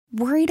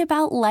Worried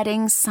about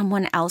letting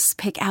someone else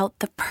pick out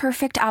the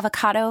perfect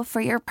avocado for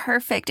your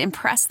perfect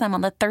impress them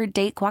on the third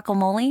date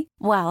guacamole?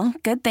 Well,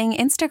 good thing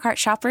Instacart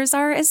shoppers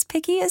are as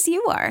picky as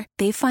you are.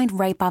 They find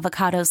ripe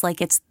avocados like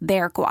it's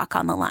their guac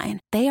on the line.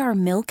 They are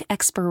milk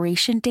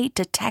expiration date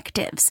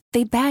detectives.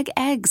 They bag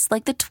eggs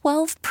like the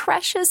 12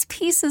 precious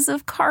pieces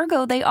of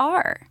cargo they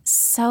are.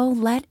 So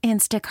let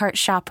Instacart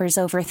shoppers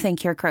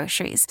overthink your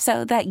groceries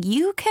so that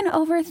you can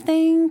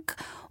overthink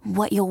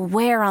what you'll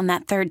wear on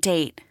that third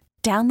date.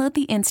 Download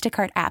the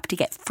Instacart app to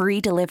get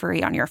free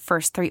delivery on your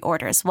first 3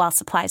 orders while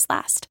supplies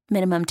last.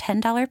 Minimum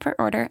 $10 per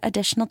order.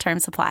 Additional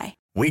terms apply.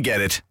 We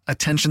get it.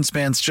 Attention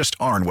spans just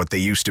aren't what they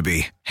used to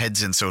be.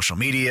 Heads in social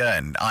media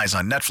and eyes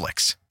on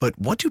Netflix. But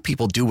what do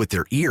people do with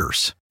their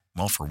ears?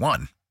 Well, for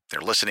one, they're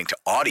listening to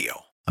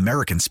audio.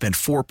 Americans spend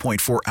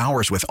 4.4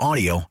 hours with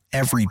audio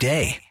every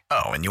day.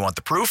 Oh, and you want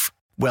the proof?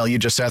 Well, you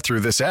just sat through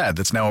this ad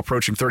that's now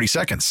approaching 30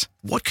 seconds.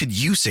 What could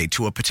you say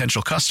to a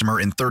potential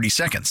customer in 30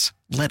 seconds?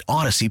 Let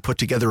Odyssey put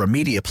together a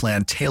media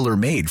plan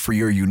tailor-made for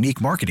your unique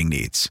marketing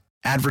needs.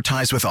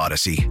 Advertise with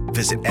Odyssey.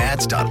 Visit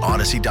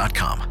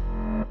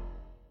ads.odyssey.com.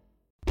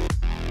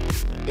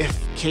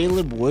 If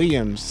Caleb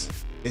Williams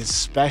is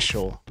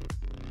special,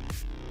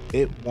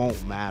 it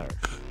won't matter.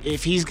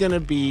 If he's going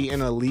to be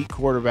an elite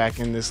quarterback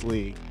in this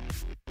league,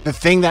 the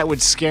thing that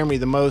would scare me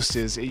the most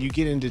is you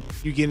get into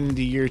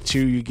year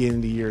 2, you get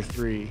into year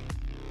 3,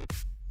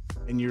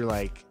 and you're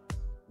like,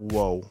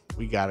 whoa,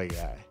 we got a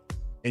guy.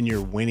 And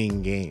you're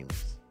winning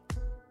games.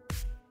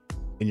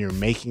 And you're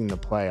making the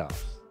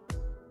playoffs.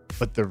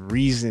 But the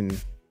reason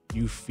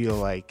you feel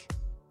like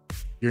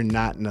you're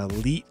not an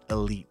elite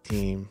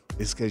team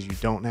is because you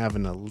don't have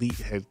an elite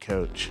head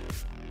coach.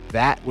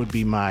 That would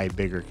be my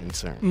bigger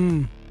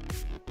concern.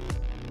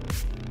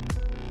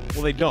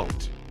 Well, they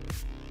don't.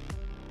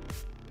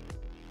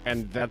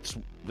 And that's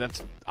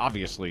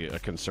obviously a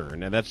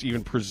concern, and that's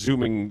even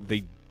presuming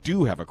they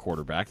do have a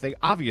quarterback. They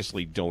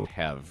obviously don't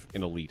have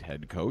an elite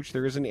head coach.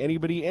 There isn't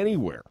anybody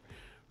anywhere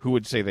who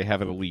would say they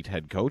have an elite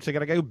head coach. They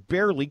got a guy who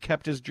barely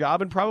kept his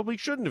job and probably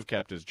shouldn't have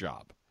kept his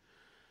job.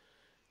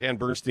 Dan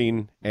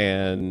Bernstein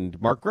and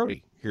Mark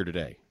Grote here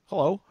today.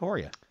 Hello, how are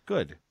you?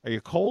 Good. Are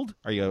you cold?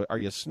 Are you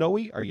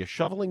snowy? Are you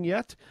shoveling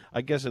yet? I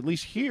guess at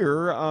least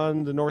here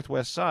on the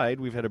northwest side,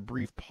 we've had a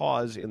brief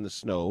pause in the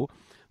snow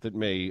that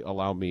may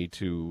allow me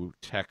to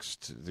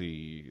text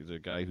the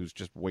guy who's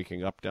just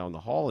waking up down the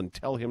hall and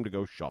tell him to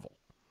go shovel.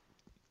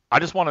 I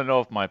just want to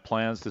know if my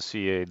plans to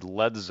see a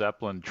Led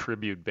Zeppelin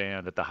tribute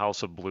band at the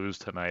House of Blues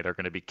tonight are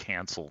going to be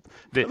canceled.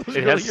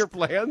 Your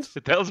plans?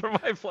 Those are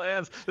my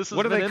plans.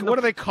 What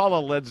do they call a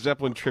Led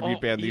Zeppelin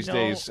tribute band these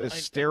days? A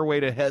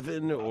Stairway to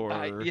Heaven,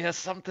 or yeah,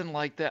 something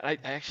like that. I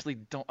actually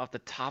don't, off the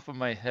top of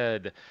my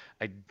head,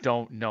 I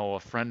don't know. A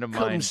friend of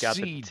mine got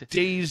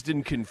Dazed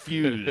and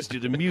Confused to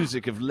the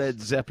music of Led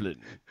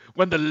Zeppelin.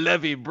 When the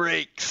levee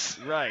breaks.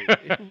 Right.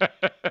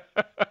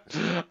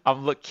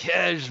 I'm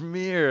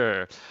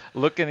Kashmir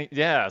looking.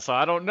 Yeah, so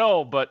I don't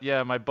know, but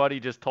yeah, my buddy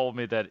just told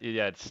me that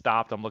it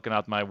stopped. I'm looking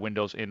out my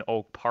windows in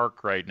Oak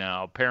Park right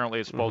now.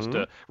 Apparently, it's supposed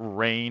to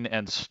rain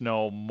and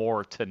snow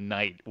more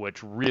tonight,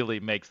 which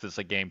really makes this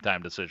a game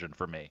time decision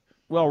for me.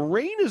 Well,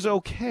 rain is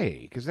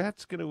okay because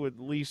that's going to at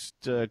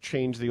least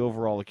change the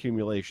overall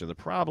accumulation. The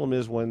problem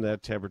is when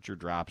that temperature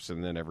drops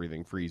and then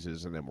everything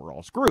freezes and then we're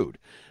all screwed.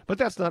 But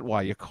that's not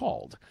why you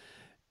called.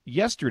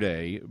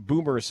 Yesterday,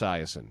 Boomer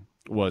Esiason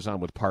was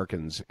on with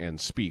Parkins and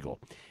Spiegel,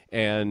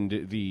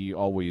 and the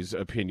always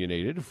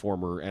opinionated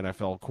former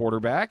NFL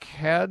quarterback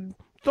had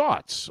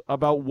thoughts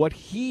about what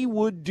he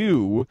would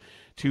do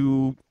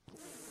to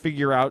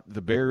figure out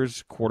the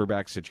Bears'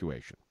 quarterback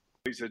situation.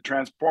 He's a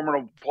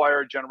transformative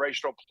player,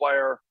 generational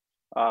player.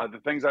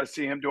 The things I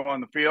see him do on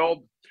the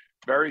field,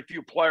 very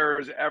few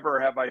players ever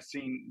have I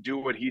seen do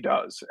what he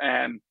does.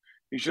 And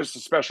he's just a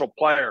special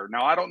player.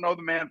 Now, I don't know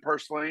the man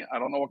personally. I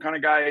don't know what kind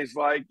of guy he's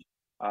like.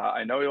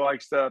 I know he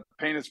likes to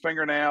paint his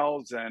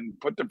fingernails and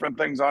put different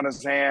things on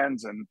his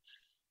hands and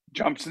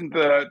jumps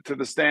into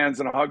the stands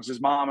and hugs his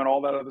mom and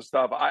all that other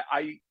stuff.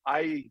 I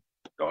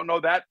don't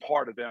know that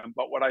part of him,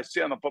 but what I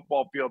see on the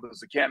football field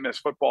is a can't-miss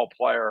football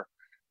player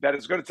that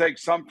is going to take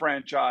some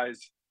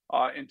franchise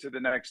into the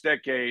next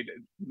decade,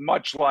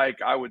 much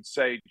like I would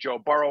say Joe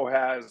Burrow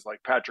has, like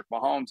Patrick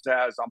Mahomes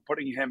has. I'm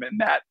putting him in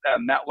that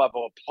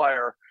level of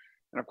player.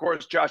 And, of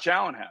course, Josh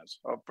Allen has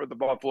for the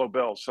Buffalo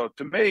Bills. So,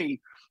 to me,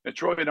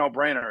 it's really a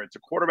no-brainer. It's a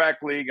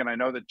quarterback league, and I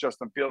know that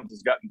Justin Fields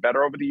has gotten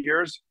better over the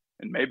years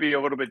and maybe a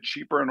little bit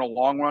cheaper in the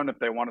long run if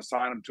they want to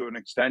sign him to an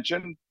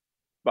extension.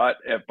 But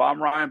if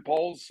I'm Ryan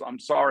Poles, I'm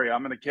sorry.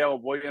 I'm in the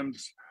Caleb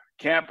Williams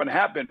camp and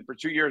have been for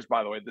 2 years,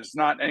 by the way. This is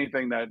not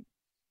anything that,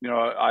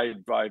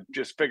 I've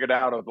just figured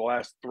out over the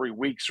last 3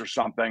 weeks or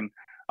something.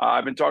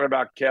 I've been talking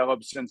about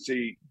Caleb since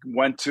he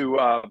went to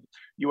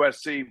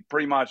USC,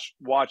 pretty much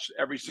watched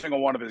every single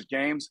one of his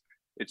games.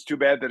 It's too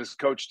bad that his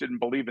coach didn't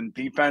believe in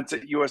defense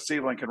at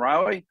USC, Lincoln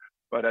Riley.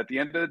 But at the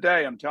end of the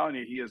day, I'm telling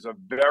you, he is a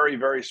very,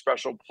 very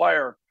special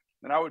player.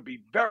 then I would be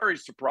very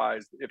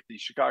surprised if the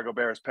Chicago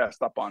Bears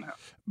passed up on him.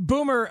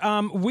 Boomer,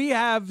 we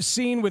have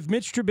seen with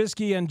Mitch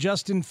Trubisky and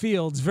Justin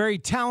Fields, very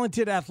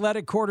talented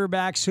athletic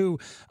quarterbacks who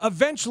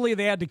eventually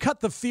they had to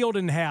cut the field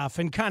in half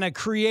and kind of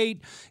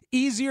create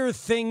easier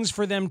things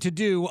for them to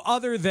do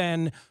other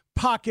than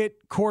pocket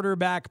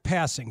quarterback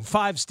passing,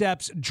 5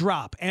 steps,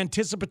 drop,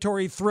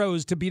 anticipatory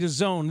throws to beat a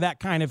zone, that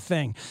kind of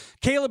thing.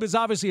 Caleb is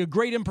obviously a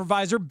great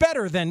improviser,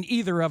 better than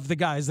either of the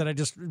guys that I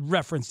just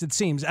referenced, it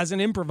seems, as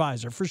an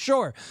improviser, for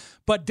sure.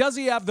 But does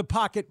he have the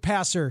pocket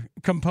passer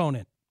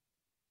component?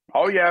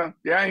 Oh, yeah.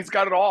 Yeah, he's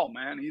got it all,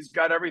 man. He's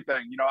got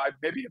everything. You know,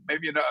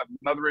 maybe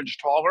another inch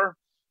taller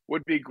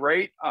would be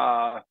great.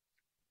 But,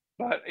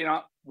 you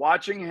know,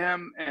 watching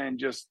him and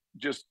just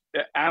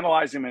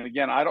analyzing him, and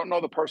again, I don't know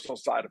the personal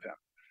side of him.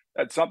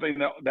 That's something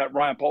that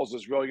Ryan Poles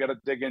has really got to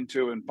dig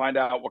into and find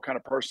out what kind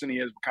of person he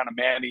is, what kind of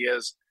man he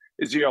is.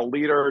 Is he a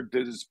leader?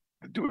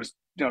 Do his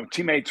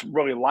teammates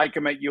really like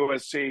him at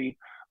USC?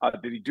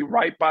 Did he do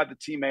right by the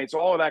teammates?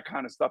 All of that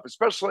kind of stuff,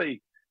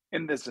 especially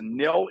in this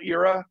nil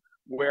era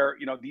where,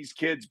 you know, these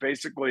kids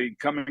basically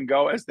come and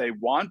go as they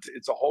want.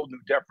 It's a whole new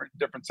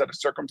different set of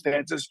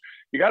circumstances.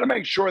 You got to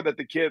make sure that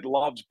the kid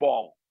loves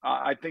ball.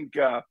 I think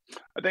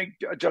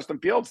Justin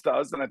Fields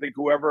does, and I think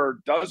whoever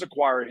does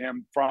acquire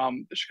him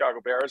from the Chicago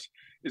Bears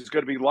is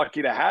going to be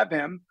lucky to have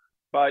him.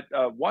 But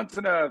once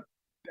in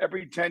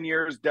every 10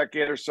 years,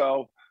 decade or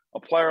so, a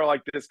player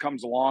like this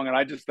comes along, and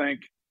I just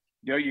think,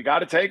 you know, you got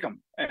to take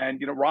him. And,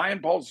 you know,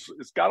 Ryan Poles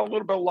has got a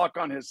little bit of luck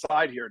on his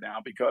side here now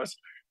because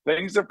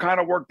things have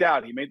kind of worked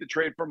out. He made the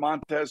trade for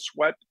Montez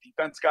Sweat. The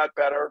defense got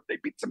better. They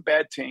beat some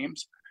bad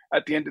teams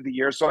at the end of the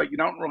year. So you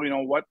don't really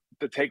know what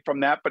to take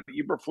from that. But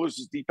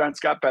Eberflus's defense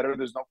got better.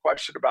 There's no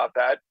question about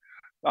that.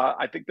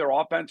 I think their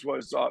offense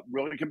was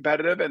really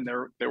competitive, and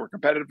they were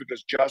competitive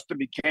because Justin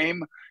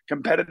became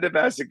competitive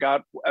as it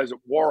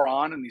wore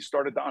on, and he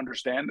started to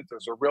understand that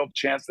there's a real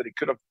chance that he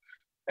could have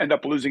end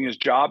up losing his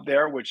job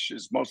there, which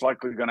is most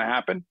likely going to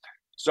happen.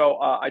 So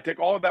I take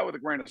all of that with a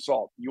grain of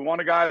salt. You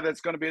want a guy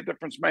that's going to be a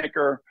difference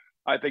maker.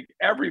 I think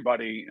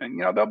everybody, and,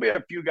 you know, there'll be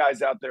a few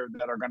guys out there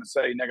that are going to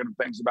say negative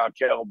things about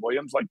Caleb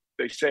Williams, like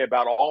they say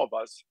about all of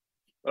us.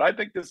 But I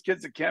think this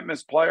kid's a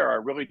can't-miss player. I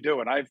really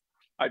do. And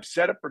I've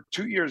said it for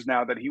 2 years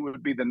now that he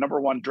would be the number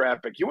 1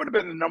 draft pick. He would have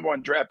been the number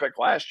 1 draft pick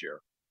last year.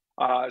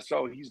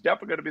 So he's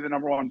definitely going to be the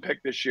number 1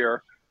 pick this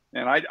year.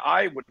 And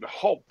I would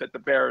hope that the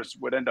Bears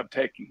would end up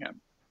taking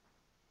him.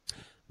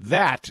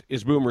 That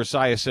is Boomer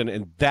Esiason,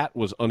 and that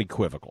was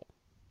unequivocal.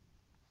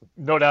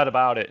 No doubt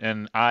about it.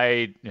 And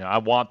I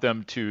want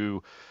them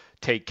to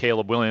take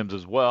Caleb Williams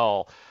as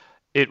well.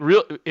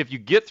 If you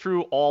get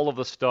through all of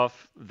the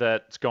stuff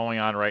that's going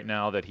on right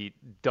now, that he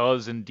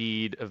does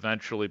indeed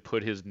eventually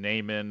put his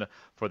name in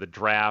for the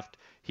draft,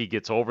 he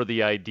gets over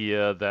the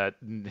idea that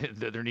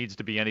there needs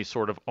to be any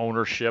sort of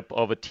ownership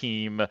of a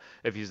team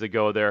if he's to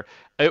go there.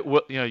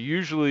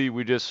 Usually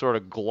we just sort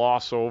of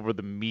gloss over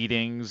the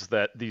meetings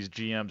that these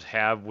GMs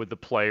have with the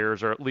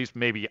players, or at least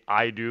maybe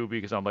I do,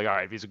 because I'm like, all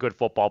right, if he's a good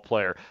football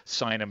player,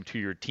 sign him to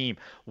your team.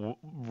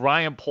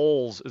 Ryan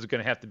Poles is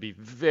going to have to be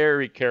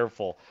very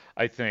careful,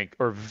 I think,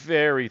 or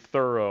very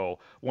thorough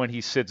when he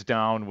sits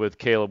down with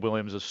Caleb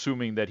Williams,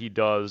 assuming that he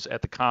does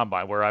at the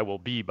Combine, where I will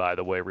be, by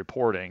the way,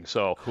 reporting.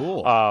 So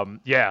cool.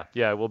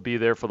 Yeah, we'll be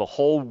there for the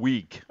whole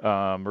week,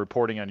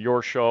 reporting on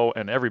your show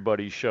and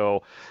everybody's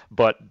show.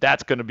 But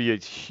that's going to be a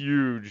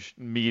huge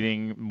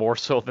meeting, more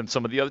so than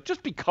some of the others,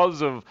 just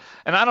because of,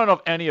 and I don't know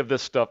if any of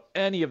this stuff,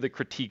 any of the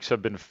critiques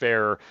have been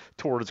fair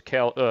towards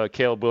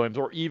Caleb Williams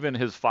or even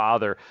his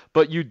father,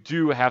 but you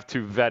do have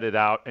to vet it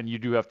out, and you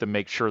do have to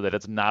make sure that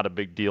it's not a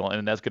big deal,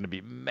 and that's going to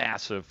be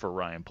massive for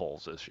Ryan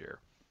Poles this year.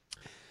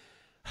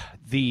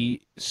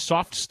 The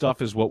soft stuff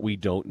is what we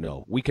don't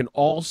know. We can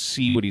all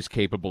see what he's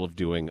capable of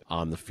doing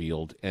on the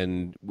field.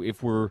 And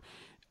if we're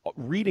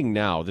reading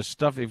now, this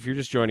stuff, if you're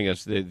just joining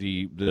us,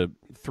 the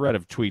thread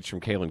of tweets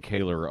from Kalen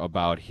Kaler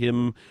about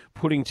him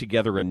putting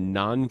together a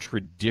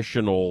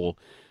non-traditional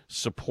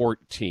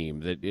support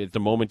team that at the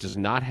moment does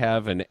not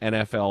have an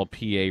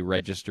NFLPA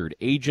registered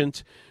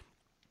agent.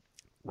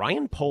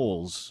 Ryan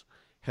Poles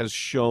has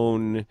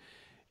shown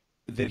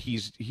that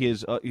he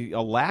has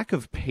a lack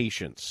of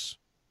patience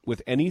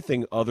with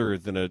anything other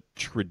than a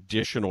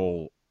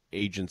traditional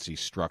agency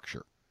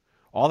structure.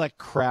 All that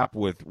crap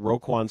with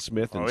Roquan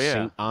Smith and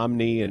St.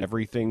 Omni and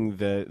everything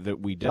that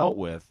we dealt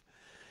with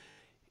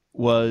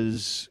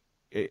was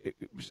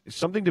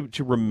something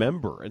to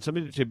remember and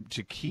something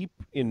to keep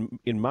in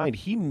mind.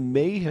 He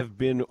may have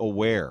been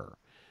aware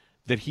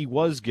that he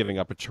was giving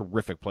up a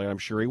terrific play. I'm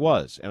sure he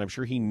was. And I'm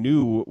sure he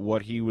knew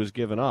what he was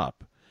giving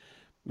up.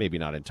 Maybe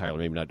not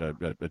entirely, maybe not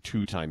a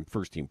two-time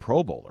first-team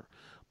Pro Bowler.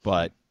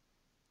 But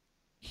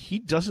he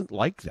doesn't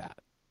like that.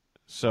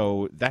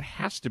 So that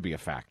has to be a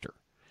factor.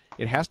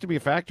 It has to be a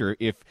factor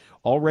if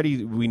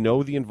already we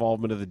know the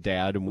involvement of the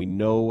dad and we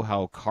know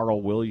how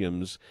Carl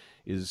Williams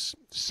is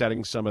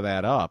setting some of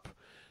that up,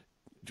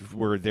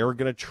 where they're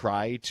going to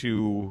try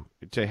to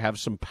have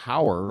some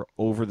power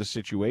over the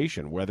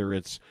situation, whether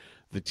it's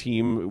the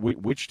team,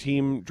 which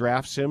team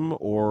drafts him,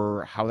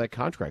 or how that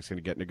contract's going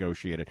to get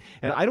negotiated.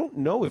 And I don't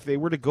know if they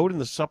were to go in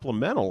the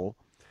supplemental,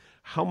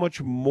 how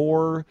much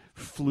more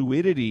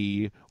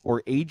fluidity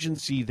or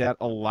agency that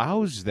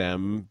allows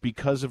them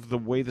because of the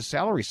way the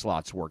salary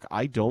slots work.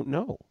 I don't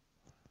know.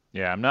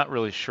 Yeah, I'm not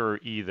really sure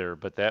either,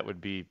 but that would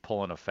be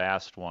pulling a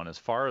fast one. As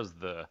far as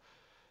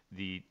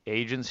the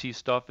agency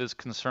stuff is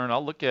concerned,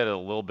 I'll look at it a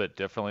little bit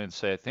differently and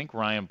say I think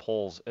Ryan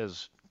Poles,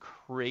 as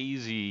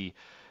crazy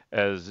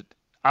as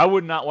I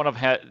would not want to have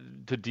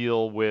had to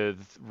deal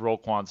with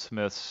Roquan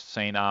Smith's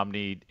St.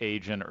 Omni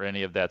agent or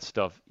any of that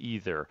stuff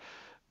either.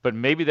 But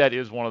maybe that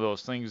is one of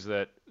those things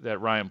that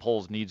Ryan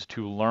Poles needs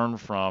to learn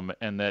from,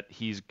 and that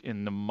he's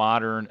in the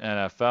modern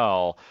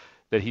NFL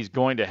that he's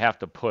going to have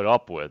to put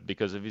up with,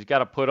 because if he's got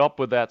to put up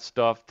with that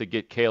stuff to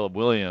get Caleb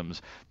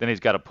Williams, then he's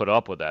got to put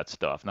up with that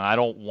stuff. Now, I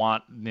don't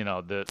want,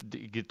 to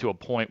get to a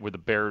point where the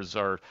Bears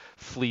are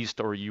fleeced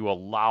or you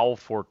allow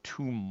for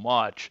too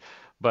much,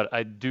 but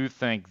I do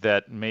think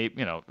that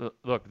maybe,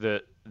 look,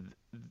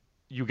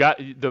 you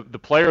got the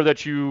player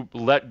that you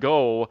let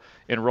go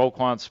in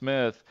Roquan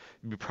Smith,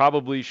 you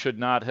probably should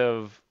not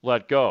have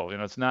let go.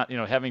 It's not,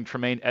 having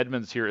Tremaine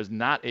Edmonds here is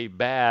not a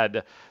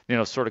bad,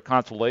 sort of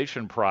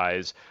consolation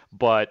prize,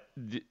 but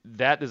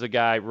that is a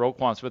guy,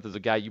 Roquan Smith is a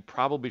guy you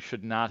probably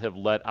should not have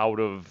let out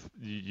of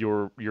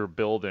your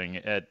building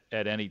at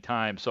any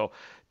time. So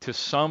to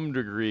some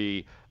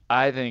degree,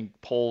 I think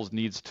Poles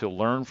needs to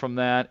learn from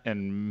that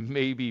and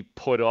maybe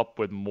put up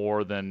with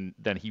more than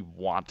he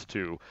wants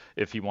to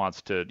if he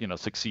wants to,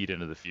 succeed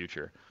into the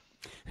future.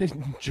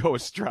 Joe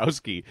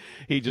Ostrowski,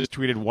 he just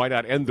tweeted, "Why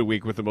not end the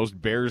week with the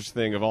most Bears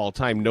thing of all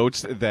time?"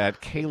 Notes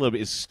that Caleb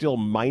is still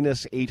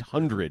minus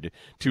 800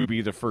 to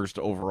be the first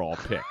overall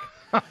pick.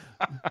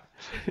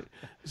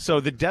 So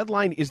is the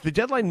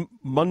deadline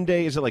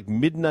Monday? Is it like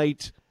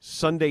midnight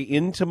Sunday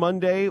into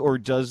Monday, or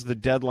does the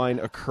deadline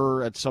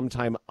occur at some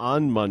time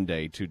on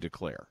Monday to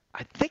declare?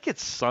 I think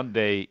it's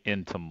Sunday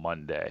into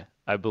Monday,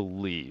 I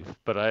believe,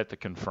 but I have to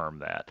confirm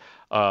that.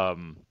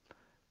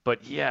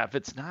 But yeah, if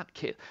it's not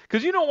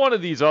because one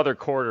of these other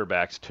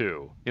quarterbacks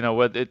too,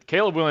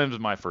 Caleb Williams is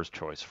my first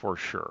choice for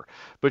sure.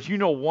 But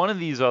one of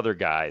these other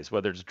guys,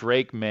 whether it's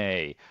Drake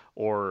May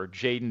or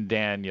Jaden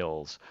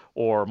Daniels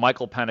or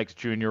Michael Penix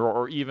Jr.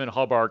 or even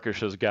Hub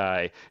Arkish's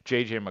guy,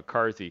 J.J.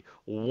 McCarthy,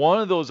 one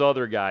of those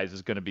other guys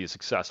is going to be a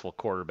successful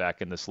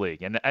quarterback in this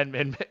league, and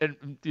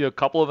a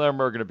couple of them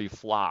are going to be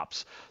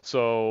flops.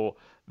 So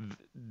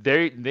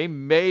they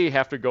may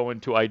have to go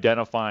into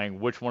identifying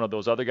which one of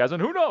those other guys,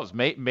 and who knows,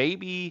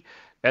 maybe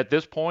at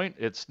this point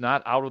it's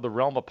not out of the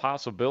realm of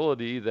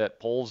possibility that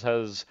Poles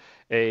has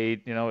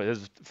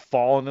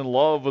fallen in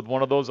love with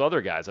one of those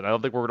other guys, and I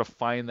don't think we're going to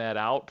find that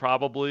out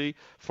probably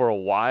for a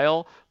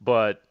while,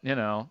 but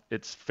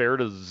it's fair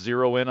to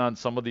zero in on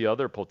some of the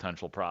other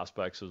potential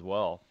prospects as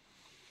well.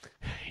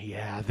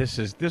 Yeah,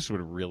 this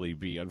would really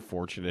be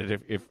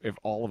unfortunate if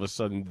all of a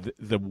sudden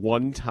the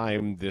one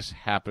time this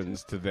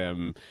happens to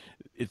them,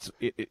 it's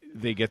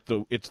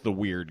the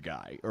weird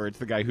guy, or it's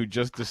the guy who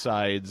just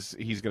decides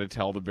he's going to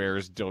tell the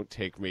Bears, "Don't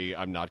take me,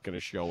 I'm not going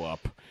to show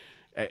up."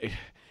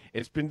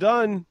 It's been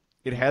done.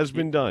 It has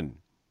been done.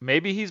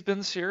 Maybe he's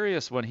been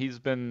serious when he's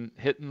been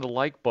hitting the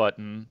like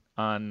button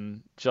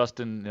on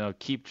Justin.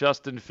 Keep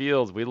Justin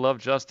Fields. We love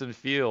Justin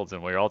Fields,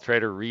 and we all try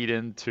to read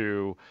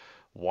into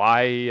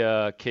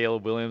why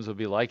Caleb Williams would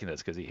be liking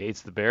this, because he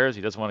hates the Bears.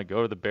 He doesn't want to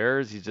go to the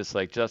Bears. He's just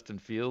like, Justin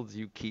Fields,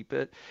 you keep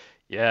it.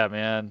 Yeah,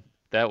 man,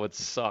 that would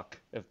suck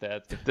if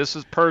this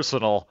is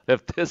personal.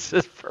 If this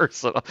is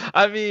personal,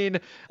 I mean,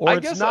 or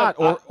it's not,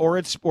 or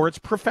it's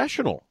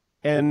professional,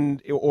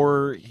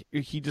 or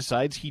he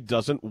decides he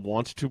doesn't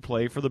want to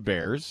play for the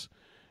Bears,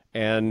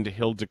 and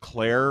he'll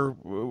declare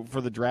for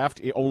the draft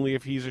only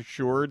if he's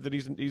assured that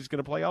he's going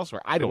to play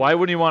elsewhere. Why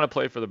wouldn't he want to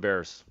play for the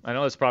Bears? I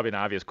know that's probably an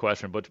obvious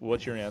question, but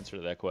what's your answer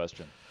to that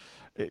question?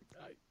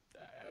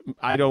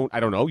 I don't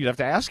know. You'd have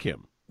to ask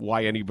him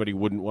why anybody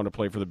wouldn't want to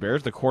play for the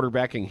Bears. The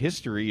quarterbacking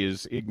history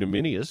is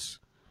ignominious.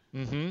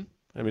 Mm-hmm.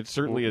 I mean, it's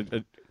certainly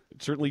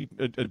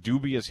a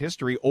dubious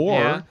history.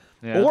 Or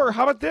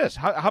how about this?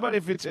 How about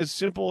if it's as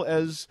simple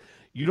as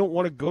you don't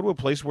want to go to a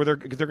place where they're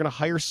going to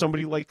hire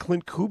somebody like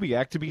Clint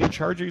Kubiak to be in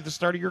charge at the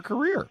start of your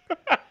career?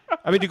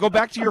 I mean, to go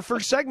back to your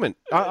first segment,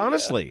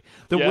 honestly,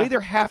 the way they're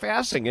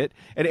half-assing it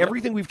and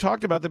everything we've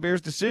talked about the Bears'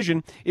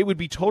 decision, it would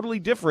be totally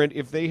different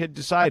if they had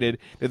decided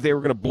that they were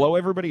going to blow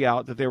everybody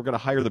out, that they were going to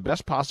hire the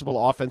best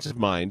possible offensive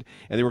mind,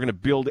 and they were going to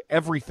build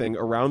everything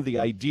around the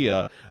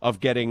idea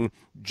of getting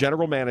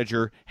general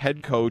manager,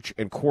 head coach,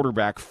 and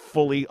quarterback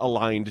fully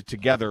aligned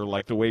together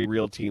like the way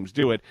real teams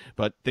do it,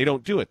 but they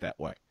don't do it that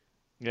way.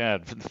 Yeah,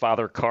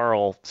 Father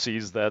Carl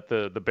sees that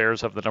the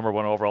Bears have the number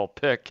 1 overall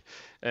pick,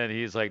 And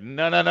he's like,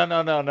 no, no, no,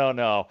 no, no, no,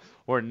 no.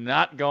 We're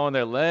not going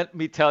there. Let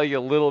me tell you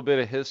a little bit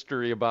of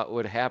history about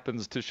what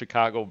happens to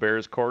Chicago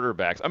Bears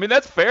quarterbacks. I mean,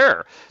 that's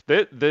fair.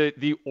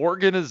 The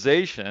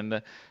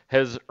organization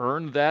has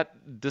earned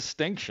that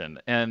distinction.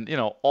 And,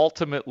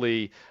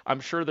 ultimately, I'm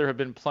sure there have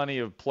been plenty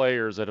of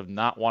players that have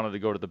not wanted to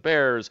go to the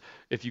Bears.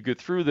 If you get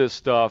through this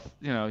stuff,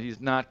 he's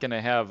not going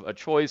to have a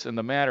choice in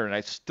the matter. And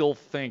I still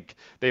think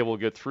they will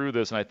get through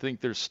this. And I think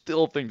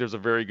there's a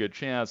very good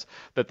chance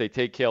that they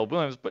take Caleb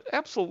Williams. But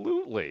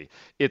absolutely,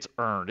 it's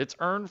earned. It's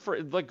earned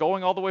for like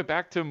going all the way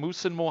back to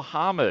Muhsin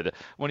Muhammad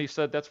when he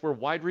said that's where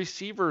wide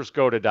receivers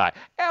go to die.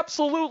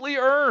 Absolutely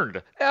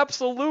earned.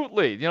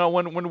 Absolutely.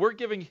 When we're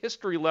giving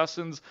history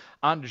lessons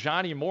on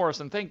Johnny Morris,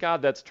 and thank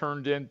God that's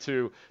turned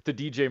into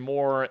DJ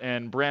Moore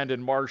and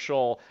Brandon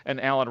Marshall and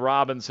Allen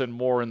Robinson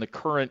more in the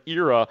current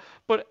era.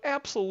 But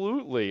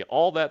absolutely,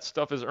 all that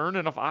stuff is earned.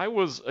 And if I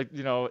was,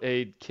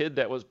 a kid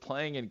that was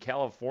playing in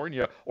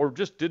California or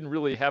just didn't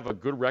really have a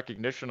good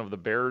recognition of the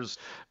Bears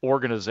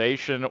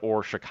organization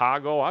or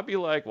Chicago, I'd be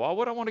like, well,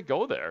 would I want to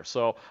go there?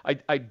 So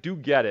I do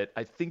get it.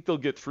 I think they'll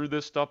get through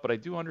this stuff, but I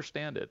do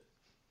understand it.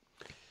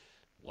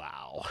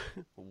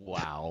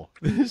 Wow.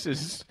 This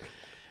is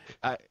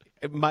I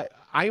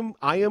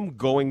am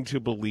going to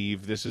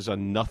believe this is a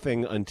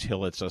nothing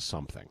until it's a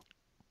something.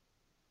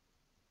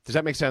 Does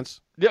that make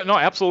sense? Yeah, no,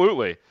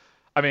 absolutely.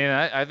 I mean,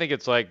 I think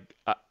it's like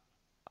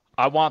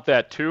I want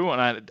that too,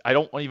 and I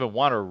don't even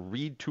want to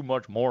read too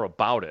much more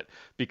about it,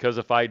 because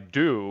if I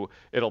do,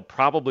 it'll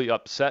probably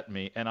upset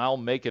me, and I'll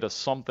make it a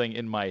something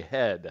in my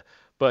head.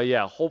 But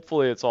yeah,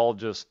 hopefully it's all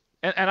just,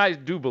 and I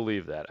do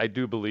believe that. I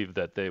do believe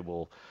that they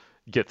will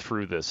get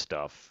through this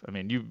stuff. I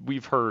mean,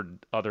 we've heard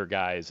other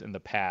guys in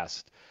the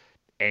past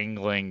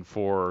angling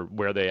for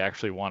where they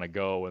actually want to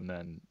go, and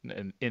then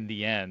in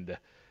the end,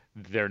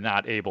 they're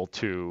not able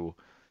to,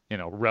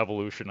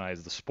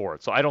 revolutionize the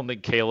sport. So I don't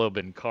think Caleb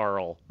and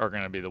Carl are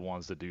going to be the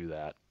ones to do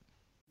that.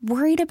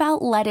 Worried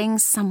about letting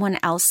someone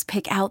else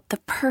pick out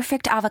the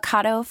perfect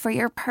avocado for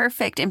your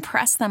perfect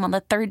impress them on the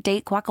third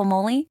date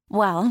guacamole?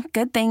 Well,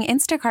 good thing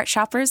Instacart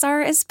shoppers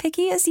are as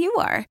picky as you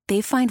are.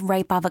 They find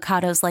ripe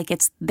avocados like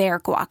it's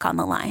their guac on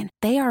the line.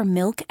 They are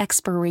milk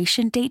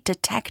expiration date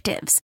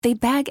detectives. They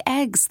bag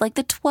eggs like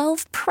the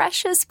 12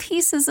 precious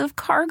pieces of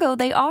cargo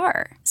they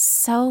are.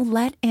 So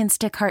let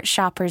Instacart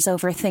shoppers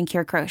overthink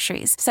your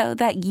groceries so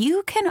that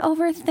you can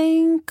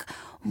overthink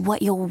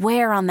what you'll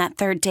wear on that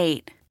third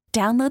date.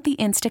 Download the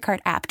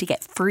Instacart app to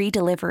get free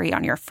delivery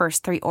on your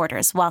first 3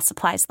 orders while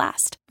supplies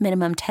last.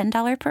 Minimum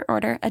 $10 per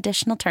order.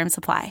 Additional terms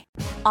apply.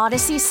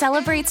 Odyssey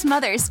celebrates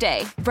Mother's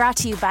Day, brought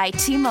to you by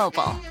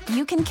T-Mobile.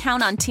 You can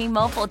count on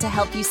T-Mobile to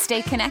help you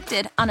stay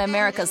connected on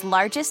America's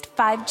largest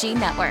 5G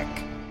network.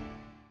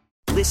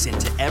 Listen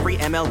to every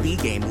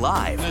MLB game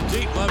live. In the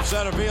deep left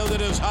center field,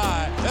 it is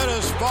high, it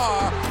is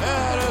far,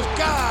 it is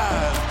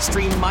gone.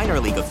 Stream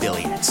minor league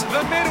affiliates.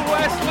 The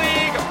Midwest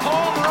League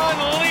home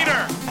run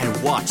leader.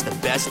 And watch the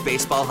best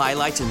baseball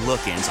highlights and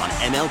look-ins on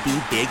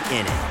MLB Big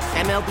Inning.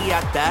 MLB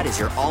At Bat is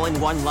your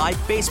all-in-one live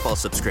baseball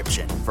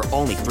subscription for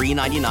only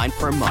 $3.99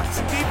 per month.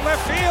 Deep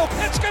left field,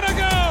 it's gonna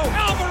go.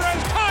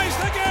 Alvarez ties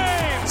the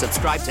game.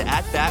 Subscribe to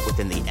At Bat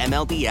within the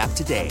MLB app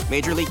today.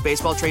 Major League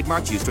Baseball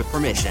trademarks used with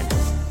permission.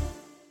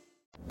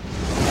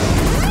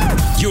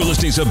 You're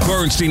listening to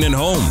Bernstein and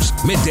Holmes,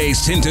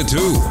 middays 10 to 2.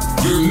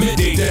 Your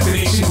midday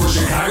destination for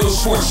Chicago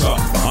sports talk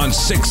on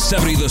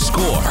 670 The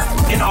Score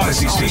and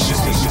Odyssey Station.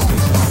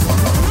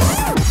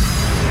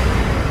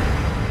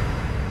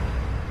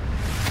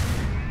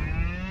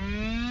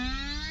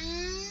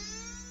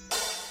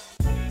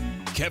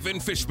 Kevin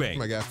Fishbain.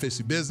 My guy,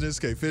 Fishy Business,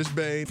 K.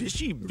 Fishbain.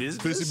 Fishy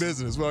Business? Fishy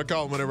Business. Well, I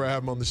call him whenever I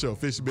have him on the show.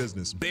 Fishy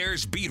Business.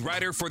 Bears beat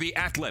writer for The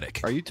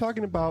Athletic. Are you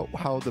talking about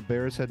how the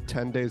Bears had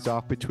 10 days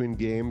off between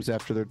games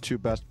after their 2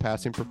 best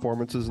passing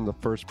performances, and the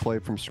first play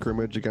from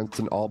scrimmage against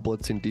an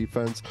all-blitzing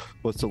defense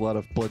was to let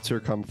a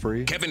blitzer come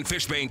free? Kevin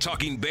Fishbain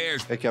talking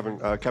Bears. Hey, Kevin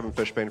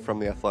Fishbain from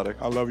The Athletic.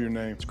 I love your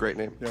name. It's a great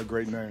name. Yeah,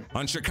 great name.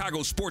 On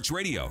Chicago Sports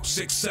Radio,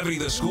 670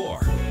 The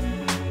Score.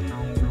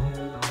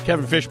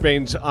 Kevin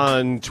Fishbain's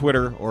on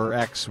Twitter, or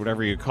X,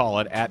 whatever you call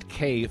it, at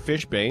K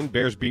Fishbain,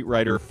 Bears beat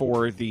writer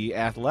for The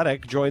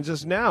Athletic, joins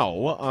us now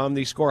on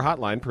the Score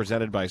Hotline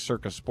presented by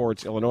Circa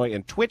Sports Illinois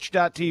and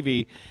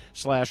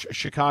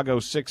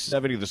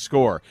twitch.tv/Chicago670 The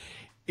Score.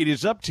 It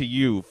is up to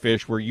you,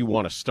 Fish, where you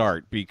want to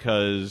start,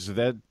 because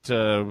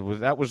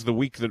that was the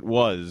week that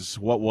was.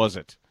 What was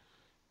it?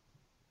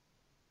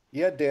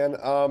 Yeah, Dan.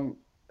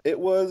 It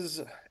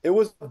was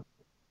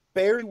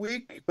Bears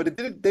week, but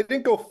they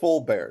didn't go full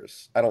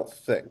Bears, I don't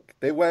think.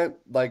 They went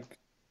like,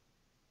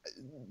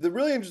 the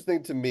really interesting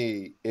thing to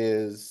me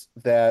is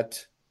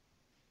that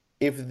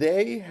if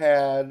they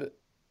had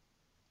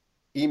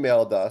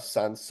emailed us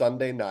on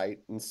Sunday night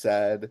and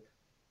said,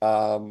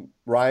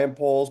 Ryan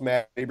Poles,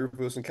 Matt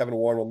Eberflus, and Kevin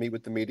Warren will meet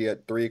with the media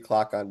at 3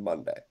 o'clock on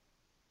Monday.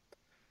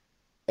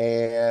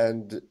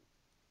 And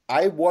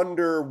I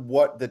wonder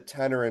what the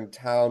tenor in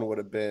town would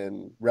have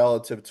been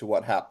relative to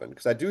what happened.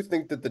 Because I do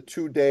think that the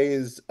 2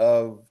 days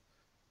of,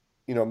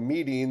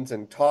 meetings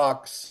and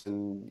talks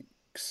and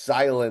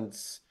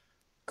silence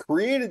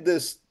created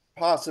this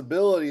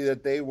possibility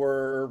that they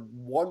were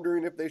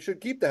wondering if they should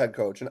keep the head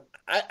coach. And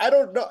I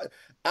don't know.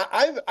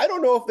 I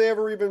don't know if they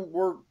ever even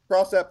were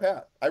crossed that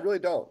path. I really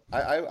don't.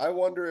 I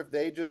wonder if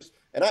they just,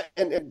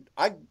 and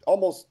I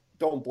almost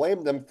don't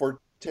blame them for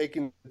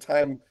taking the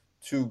time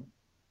to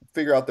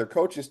figure out their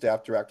coaching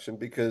staff direction,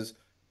 because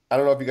I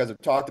don't know if you guys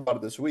have talked about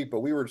it this week, but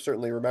we were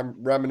certainly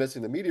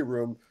reminiscing in the media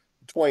room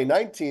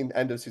 2019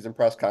 end of season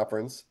press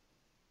conference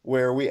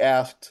where we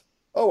asked,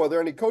 "Oh, are there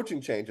any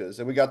coaching changes?"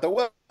 And we got the,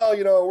 "Well,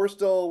 we're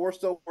still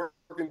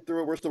working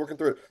through it. We're still working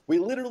through it." We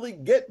literally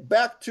get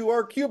back to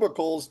our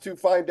cubicles to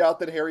find out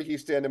that Harry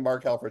Hiestand and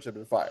Mark Helfrich had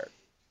been fired.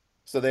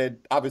 So they had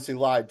obviously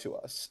lied to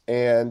us,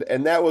 and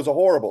that was a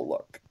horrible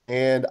look.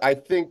 And I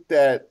think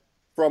that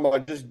from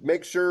just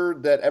make sure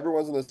that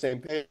everyone's on the same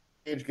page,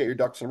 get your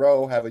ducks in a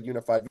row, have a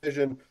unified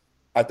vision.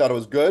 I thought it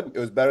was good. It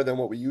was better than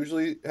what we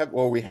usually have,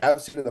 or we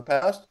have seen in the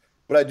past.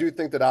 But I do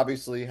think that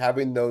obviously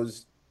having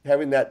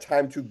that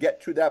time to get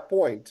to that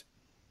point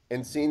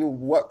and seeing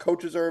what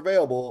coaches are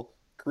available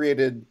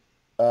created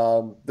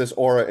this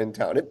aura in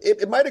town.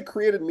 It might have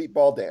created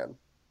Meatball Dan.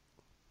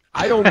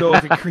 I don't know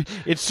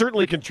if it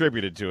certainly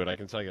contributed to it. I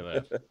can tell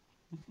you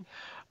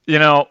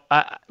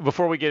that.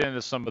 Before we get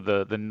into some of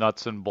the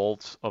nuts and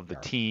bolts of the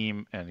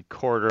team and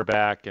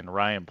quarterback and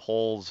Ryan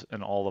Poles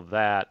and all of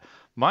that,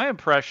 my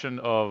impression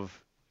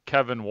of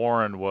Kevin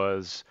Warren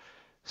was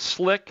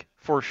slick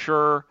for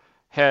sure,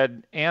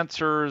 had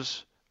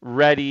answers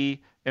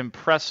ready,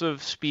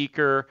 impressive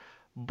speaker,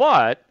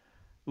 but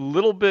a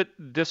little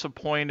bit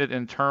disappointed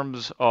in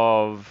terms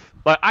of,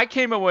 like, I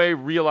came away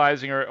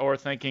realizing or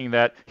thinking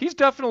that he's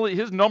definitely,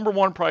 his number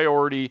one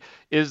priority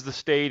is the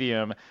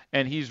stadium,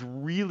 and he's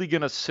really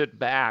going to sit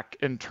back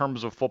in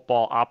terms of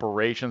football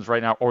operations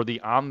right now, or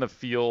the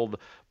on-the-field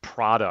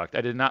product.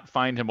 I did not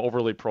find him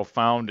overly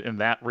profound in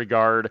that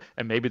regard,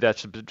 and maybe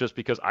that's just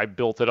because I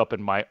built it up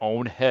in my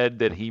own head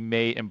that he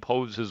may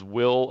impose his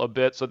will a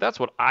bit. So that's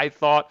what I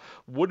thought.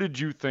 What did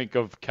you think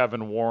of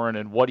Kevin Warren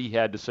and what he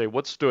had to say?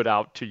 What stood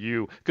out to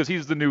you? Because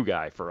he's the new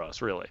guy for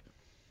us, really.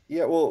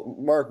 Yeah, well,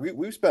 Mark,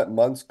 we've spent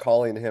months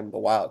calling him the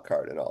wild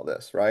card in all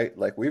this, right?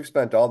 Like, we've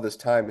spent all this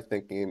time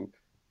thinking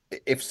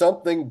if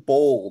something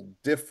bold,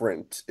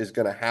 different is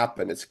going to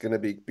happen, it's going to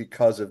be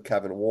because of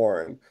Kevin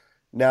Warren.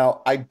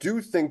 Now, I do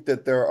think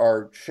that there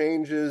are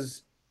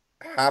changes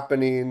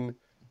happening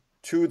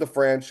to the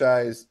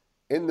franchise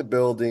in the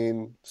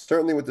building,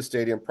 certainly with the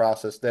stadium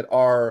process, that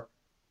are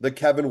the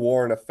Kevin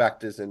Warren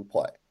effect is in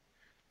play.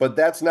 But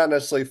that's not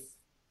necessarily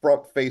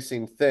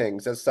front-facing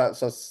things. That's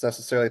not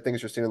necessarily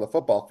things you're seeing on the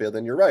football field.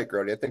 And you're right,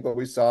 Grote. I think what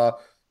we saw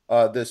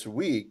this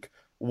week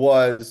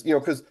was,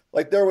 because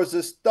there was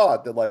this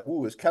thought that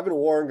is Kevin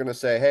Warren going to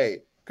say,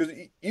 hey, because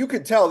you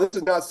could tell this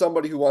is not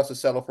somebody who wants to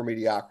settle for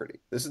mediocrity.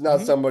 This is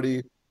not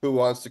somebody who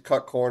wants to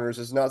cut corners.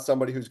 This is not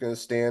somebody who's going to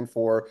stand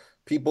for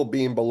people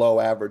being below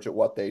average at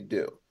what they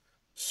do.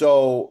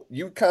 So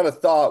you kind of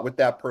thought with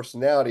that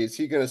personality, is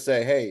he going to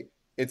say, hey,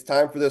 it's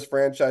time for this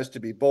franchise to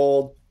be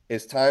bold.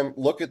 It's time.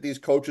 Look at these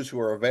coaches who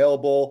are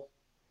available.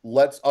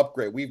 Let's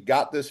upgrade. We've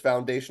got this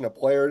foundation of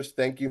players.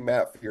 Thank you,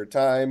 Matt, for your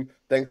time.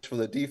 Thanks for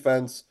the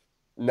defense.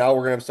 Now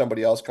we're going to have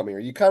somebody else coming here.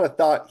 You kind of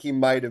thought he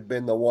might have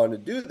been the one to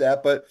do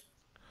that, but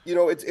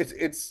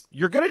it's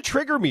you're going to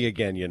trigger me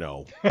again,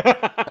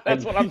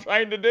 That's what I'm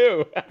trying to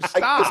do.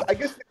 Stop. I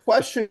guess the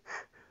question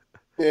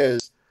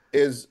is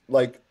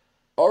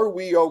are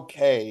we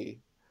okay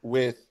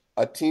with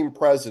a team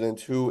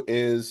president who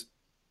is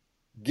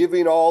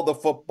giving all the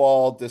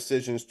football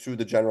decisions to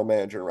the general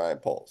manager, Ryan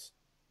Poles,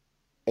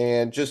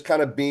 and just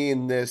kind of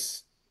being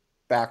this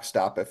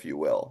backstop, if you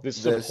will. This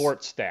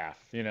support staff,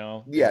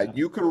 Yeah,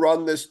 you can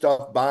run this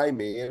stuff by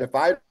me, and if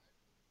I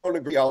don't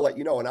agree, I'll let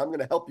you know, and I'm going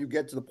to help you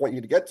get to the point you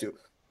need to get to.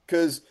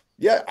 Because,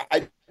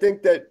 I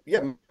think that,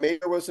 maybe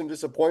there was some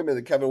disappointment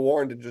that Kevin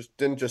Warren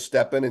didn't just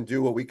step in and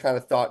do what we kind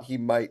of thought he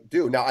might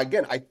do. Now,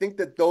 again, I think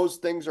that those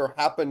things are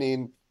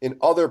happening in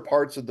other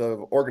parts of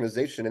the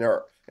organization, in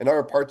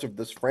other parts of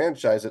this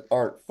franchise that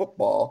aren't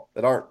football,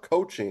 that aren't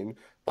coaching.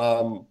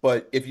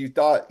 But if you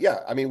thought,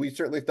 we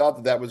certainly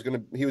thought that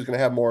he was going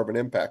to have more of an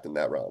impact in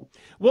that realm.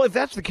 Well, if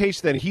that's the case,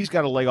 then he's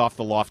got to lay off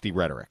the lofty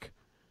rhetoric,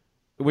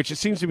 which it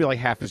seems to be like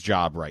half his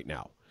job right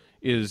now,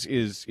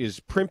 is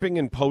primping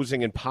and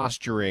posing and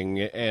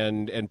posturing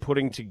and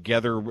putting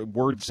together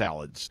word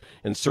salads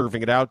and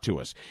serving it out to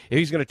us. If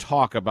he's going to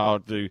talk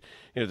about the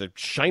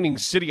shining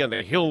city on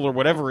the hill or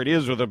whatever it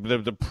is, or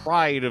the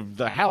pride of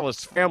the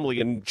Hallis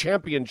family and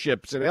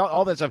championships and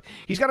all that stuff,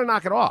 he's got to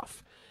knock it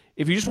off.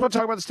 If you just want to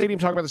talk about the stadium,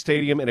 talk about the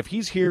stadium. And if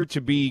he's here to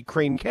be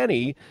Crane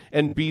Kenny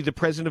and be the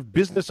president of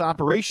business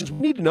operations, we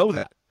need to know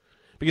that.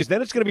 Because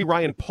then it's going to be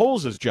Ryan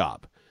Poles'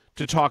 job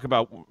to talk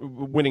about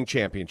winning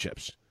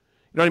championships.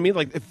 You know what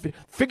I mean?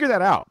 Figure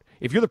that out.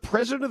 If you're the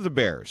president of the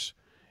Bears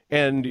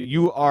and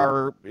you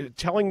are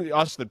telling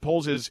us that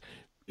Poles is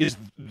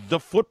the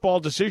football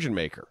decision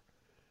maker,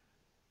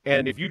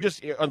 and if you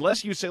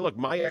unless you say, look,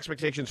 my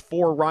expectations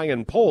for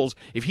Ryan Poles,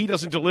 if he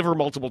doesn't deliver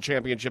multiple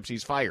championships,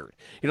 he's fired.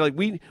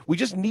 We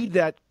just need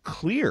that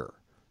clear.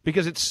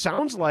 Because it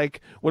sounds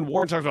like when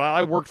Warren talks about,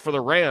 I worked for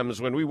the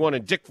Rams when we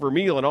wanted Dick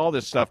Vermeil and all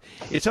this stuff,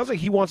 it sounds like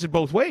he wants it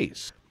both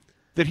ways.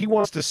 That he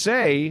wants to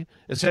say,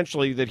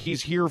 essentially, that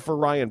he's here for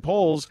Ryan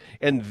Poles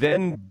and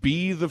then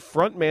be the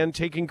front man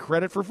taking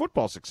credit for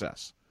football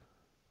success.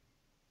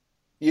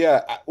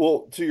 Yeah,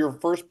 well, to your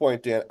first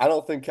point, Dan, I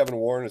don't think Kevin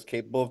Warren is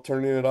capable of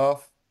turning it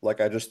off.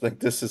 Like, I just think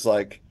this is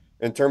like,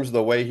 in terms of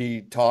the way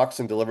he talks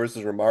and delivers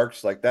his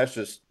remarks, like that's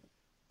just,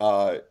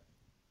 I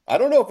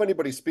don't know if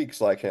anybody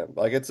speaks like him.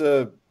 Like, it's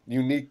a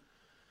unique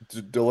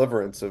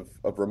deliverance of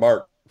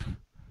remark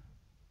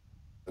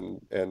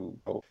and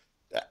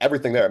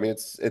everything there. I mean,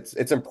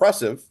 it's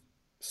impressive,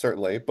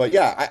 certainly, but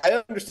yeah,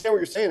 I understand what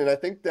you're saying, and I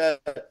think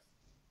that,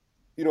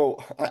 you know,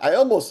 I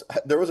almost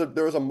there was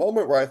a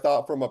moment where I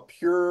thought, from a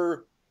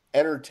pure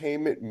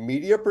entertainment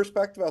media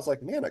perspective, I was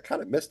like, man, I kind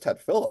of miss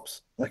Ted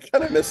Phillips. I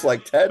kind of miss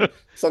like Ted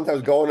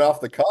sometimes going off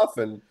the cuff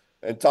and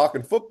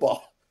talking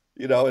football,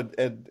 you know,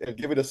 and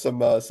giving us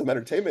some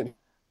entertainment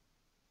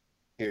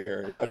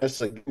here.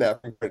 Honestly,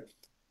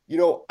 you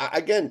know,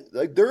 again,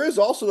 like there is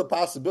also the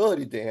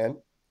possibility, Dan,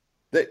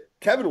 that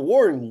Kevin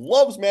Warren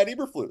loves Matt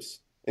Eberflus,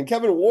 and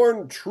Kevin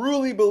Warren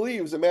truly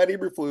believes that Matt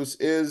Eberflus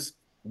is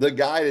the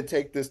guy to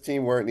take this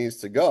team where it needs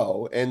to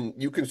go. And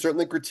you can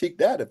certainly critique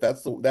that if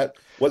that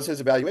was his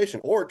evaluation,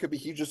 or it could be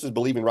he just is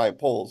believing Ryan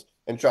Poles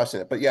and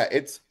trusting it. But yeah,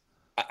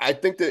 I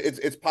think that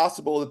it's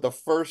possible that the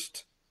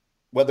first,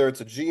 whether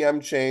it's a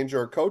GM change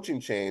or a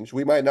coaching change,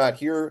 we might not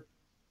hear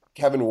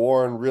Kevin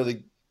Warren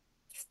really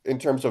in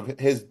terms of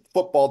his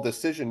football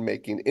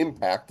decision-making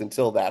impact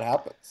until that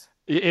happens.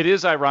 It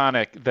is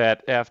ironic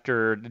that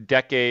after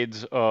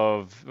decades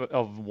of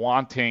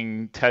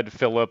wanting Ted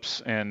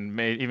Phillips and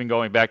even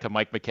going back to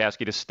Mike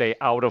McCaskey to stay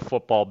out of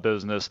football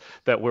business,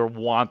 that we're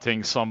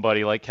wanting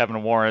somebody like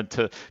Kevin Warren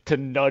to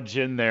nudge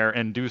in there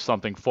and do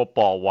something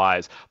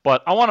football-wise.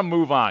 But I want to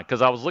move on,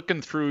 because I was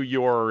looking through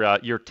your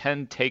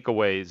 10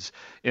 takeaways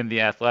in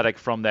The Athletic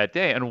from that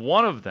day, and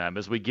one of them,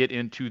 as we get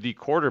into the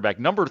quarterback,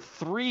 number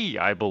 3,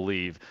 I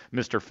believe,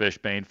 Mr.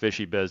 Fishbain,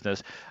 Fishy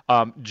Business,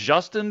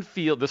 Justin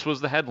Fields, this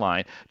was the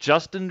headline,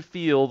 Justin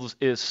Fields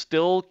is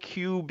still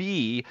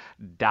QB ...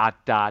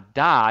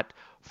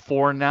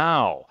 for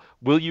now.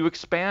 Will you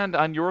expand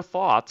on your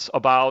thoughts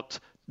about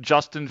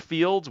Justin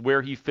Fields,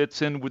 where he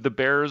fits in with the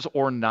Bears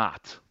or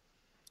not?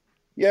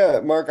 Yeah,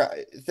 Mark,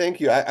 thank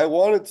you. I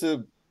wanted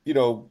to, you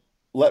know,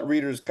 let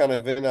readers kind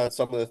of in on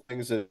some of the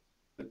things that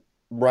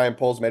Ryan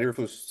Poles, Matt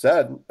Eberflus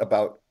said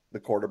about the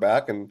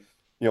quarterback, and,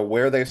 you know,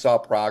 where they saw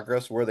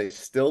progress, where they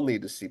still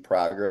need to see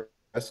progress.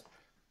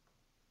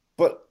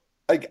 But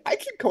I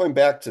keep coming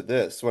back to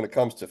this when it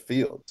comes to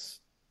Fields.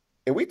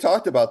 And we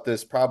talked about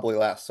this probably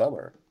last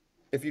summer.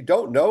 If you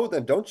don't know,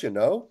 then don't you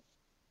know?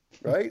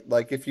 Right?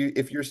 Like if you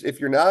haven't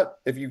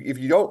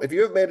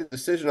made a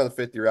decision on the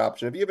 5th-year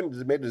option, if you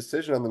haven't made a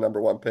decision on the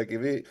number 1 pick,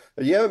 if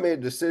you haven't made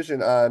a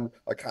decision on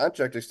a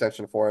contract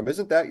extension for him,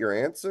 isn't that your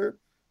answer?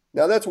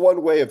 Now, that's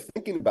one way of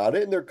thinking about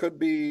it. And there could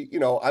be, you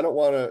know, I don't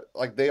want to,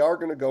 like, they are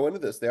going to go into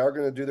this. They are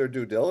going to do their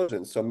due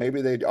diligence. So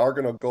maybe they are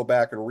going to go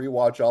back and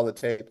rewatch all the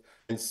tape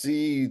and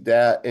see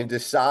that and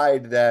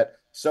decide that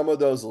some of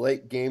those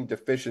late game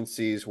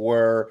deficiencies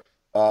were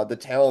the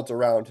talent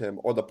around him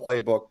or the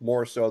playbook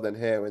more so than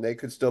him. And they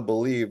could still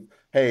believe,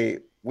 hey,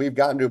 we've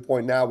gotten to a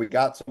point now. We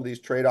got some of these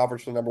trade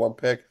offers for the number 1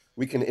 pick.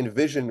 We can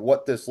envision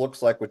what this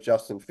looks like with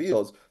Justin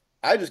Fields.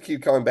 I just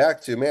keep coming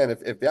back to, man,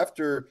 if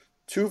after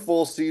 2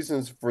 full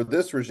seasons for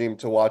this regime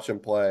to watch him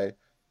play,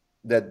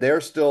 that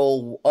they're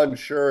still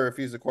unsure if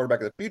he's the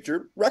quarterback of the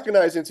future,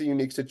 recognizing it's a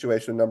unique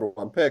situation, number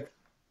 1 pick,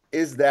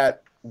 is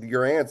that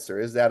your answer?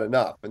 Is that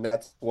enough? And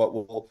that's what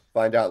we'll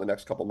find out in the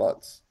next couple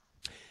months.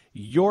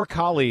 Your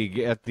colleague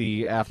at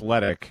The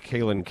Athletic,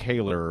 Kalen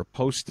Kaler,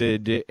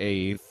 posted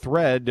a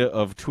thread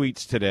of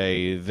tweets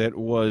today that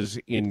was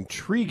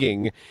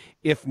intriguing,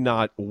 if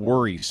not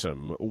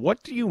worrisome.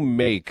 What do you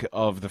make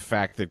of the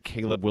fact that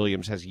Caleb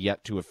Williams has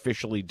yet to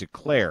officially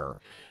declare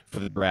for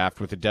the draft,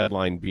 with the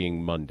deadline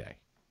being Monday?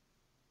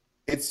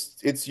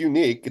 It's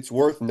unique. It's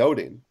worth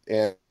noting.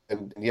 And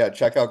yeah,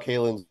 check out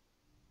Kalen's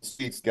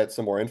tweets, get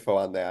some more info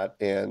on that.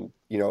 And,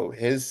 you know,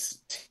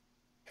 his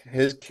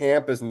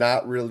camp is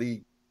not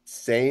really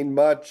saying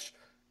much.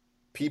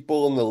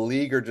 People in the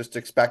league are just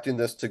expecting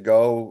this to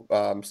go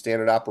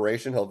standard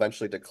operation. He'll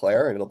eventually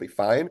declare and it'll be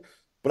fine.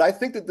 But I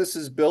think that this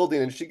is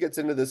building, and she gets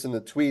into this in the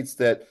tweets,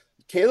 that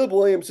Caleb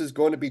Williams is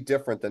going to be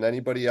different than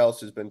anybody else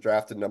who's been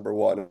drafted number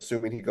 1,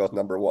 assuming he goes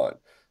number 1.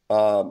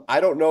 I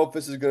don't know if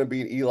this is going to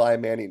be an Eli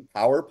Manning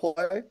power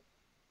play,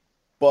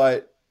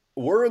 but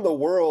we're in the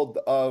world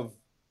of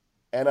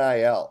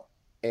NIL,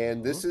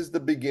 and this is the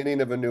beginning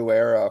of a new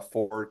era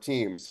for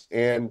teams.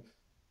 And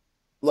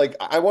like,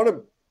 I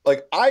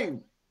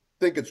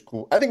think it's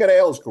cool. I think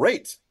NIL is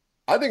great.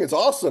 I think it's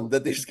awesome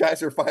that these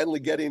guys are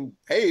finally getting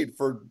paid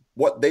for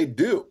what they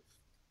do.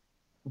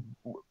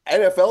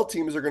 NFL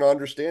teams are going to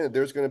understand that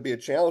there's going to be a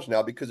challenge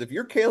now, because if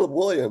you're Caleb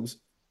Williams,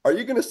 are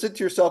you going to sit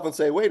to yourself and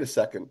say, wait a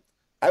second,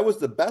 I was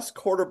the best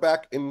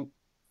quarterback in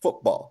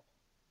football.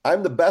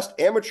 I'm the best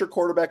amateur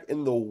quarterback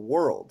in the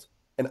world,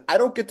 and I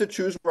don't get to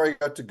choose where I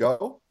got to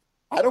go.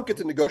 I don't get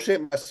to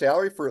negotiate my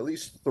salary for at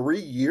least 3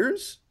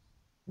 years.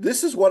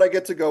 This is what I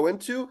get to go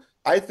into.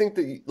 I think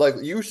that, like,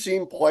 you've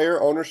seen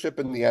player ownership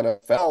in the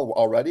NFL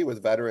already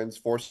with veterans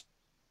forcing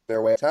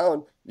their way to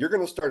town. You're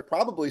going to start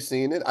probably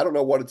seeing it. I don't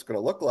know what it's going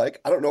to look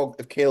like. I don't know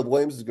if Caleb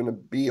Williams is going to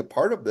be a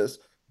part of this,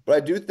 but I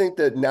do think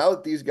that now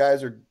that these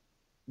guys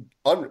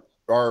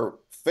are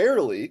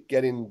fairly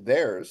getting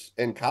theirs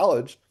in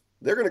college,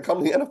 they're going to come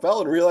to the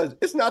NFL and realize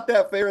it's not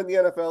that fair in the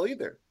NFL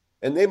either.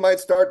 And they might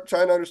start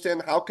trying to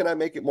understand, how can I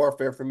make it more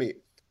fair for me?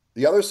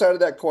 The other side of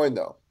that coin,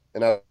 though,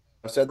 and I've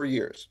said for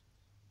years,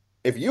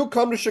 if you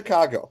come to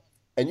Chicago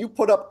and you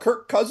put up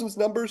Kirk Cousins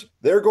numbers,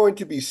 there are going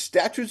to be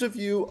statues of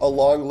you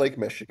along Lake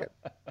Michigan.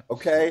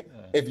 Okay?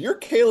 If you're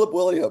Caleb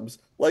Williams,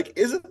 like,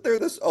 isn't there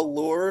this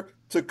allure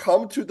to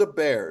come to the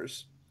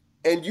Bears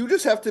and you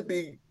just have to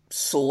be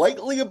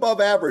slightly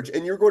above average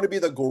and you're going to be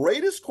the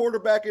greatest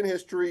quarterback in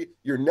history?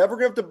 You're never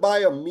going to have to buy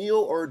a meal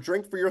or a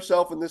drink for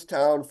yourself in this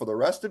town for the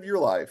rest of your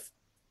life.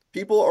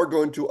 People are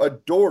going to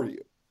adore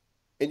you.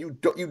 And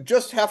you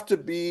just have to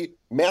be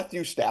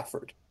Matthew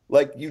Stafford.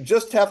 Like, you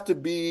just have to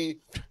be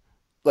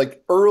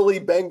like early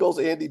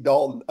Bengals Andy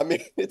Dalton. I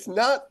mean, it's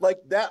not like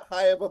that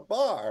high of a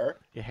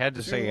bar. You had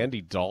to say Andy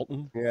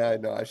Dalton? Yeah, I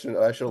know. I should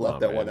have left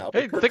that one out.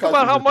 Hey, think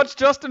about how much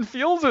Justin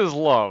Fields is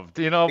loved,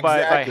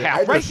 by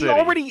half the city. He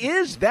already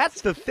is.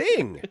 That's the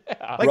thing.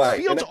 Yeah. Like,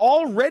 Right. Fields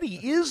already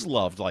is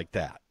loved like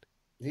that.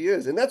 He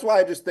is. And that's why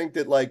I just think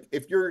that, like,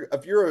 if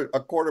you're a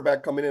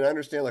quarterback coming in, I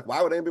understand, like,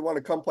 why would anybody want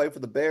to come play for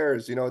the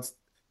Bears?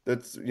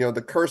 That's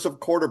the curse of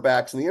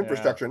quarterbacks and the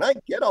infrastructure. And I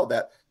get all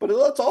that. But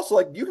it's also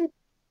like, you can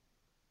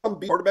come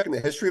be quarterback in the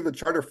history of the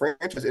Charter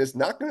franchise. It's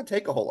not going to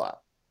take a whole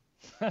lot.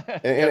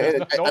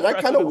 And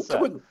I kind of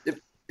would,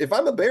 if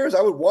I'm the Bears,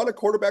 I would want a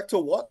quarterback to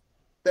want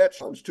that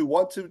challenge, to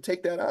want to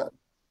take that on.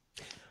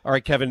 All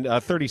right, Kevin,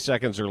 30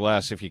 seconds or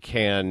less, if you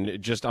can,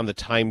 just on the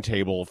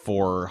timetable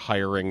for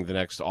hiring the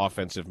next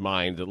offensive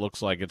mind that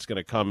looks like it's going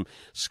to come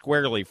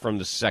squarely from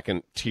the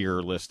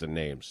second-tier list of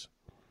names.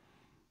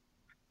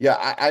 Yeah,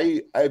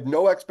 I have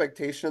no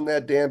expectation in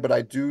that, Dan, but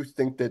I do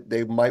think that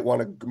they might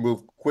want to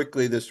move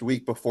quickly this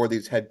week before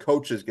these head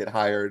coaches get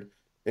hired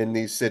in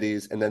these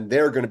cities, and then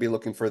they're going to be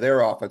looking for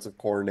their offensive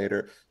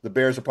coordinator. The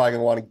Bears are probably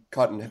going to want to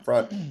cut in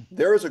front.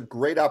 There is a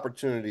great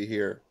opportunity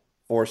here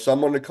for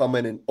someone to come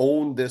in and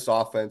own this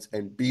offense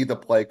and be the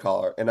play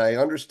caller. And I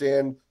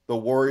understand the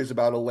worries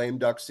about a lame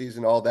duck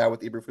season, all that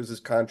with Eberflus's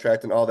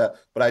contract and all that,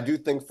 but I do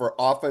think for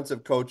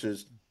offensive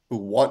coaches who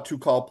want to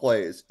call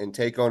plays and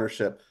take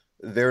ownership,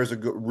 there's a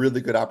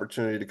really good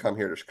opportunity to come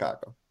here to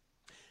Chicago.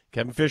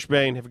 Kevin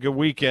Fishbain, have a good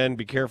weekend.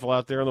 Be careful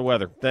out there in the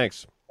weather.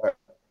 Thanks. All right.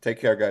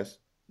 Take care, guys.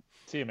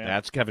 See you, man.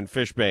 That's Kevin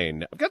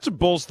Fishbain. I've got some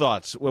Bulls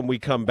thoughts when we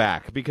come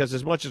back, because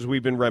as much as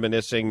we've been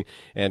reminiscing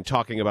and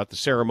talking about the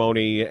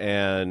ceremony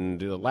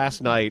and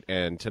last night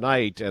and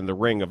tonight and the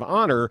Ring of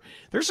Honor,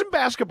 there's some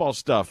basketball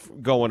stuff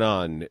going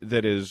on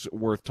that is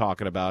worth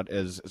talking about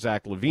as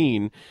Zach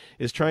LaVine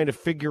is trying to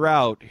figure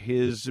out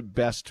his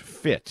best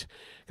fit.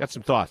 Got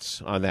some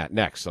thoughts on that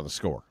next on The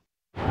Score.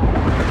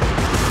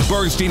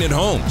 Bernstein and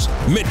Holmes,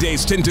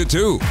 middays 10 to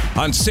 2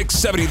 on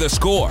 670 The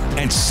Score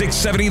and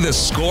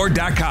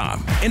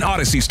 670thescore.com. An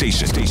Odyssey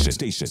station.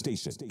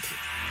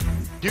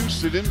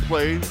 Houston in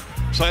play.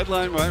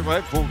 Sideline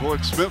right, full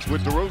court. Smith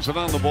with DeRozan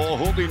on the ball,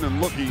 holding and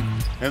looking,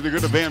 and they're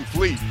going to Van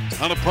Fleet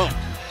on a pump.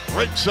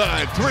 Right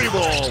side,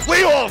 3-ball,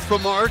 way off the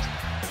mark,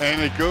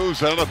 and it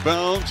goes out of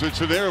bounds.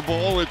 It's an air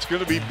ball. It's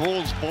going to be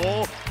Bulls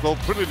ball. They'll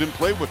put it in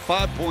play with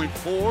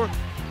 5.4.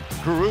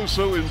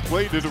 Caruso in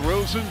play to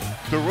DeRozan.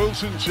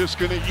 DeRozan's just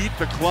going to eat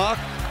the clock.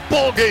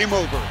 Ball game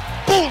over.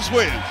 Bulls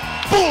win.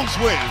 Bulls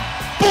win.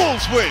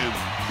 Bulls win.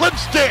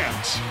 Let's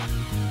dance.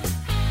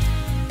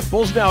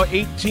 Bulls now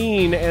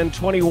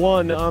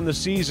 18-21 on the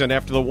season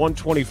after the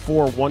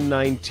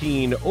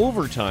 124-119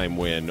 overtime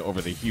win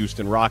over the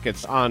Houston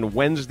Rockets on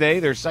Wednesday.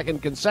 Their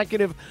second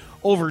consecutive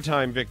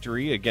overtime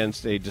victory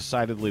against a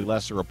decidedly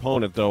lesser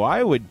opponent, though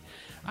I would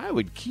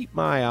keep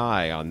my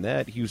eye on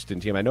that Houston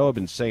team. I know I've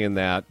been saying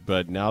that,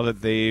 but now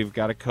that they've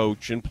got a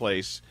coach in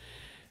place,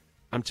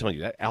 I'm telling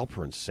you, that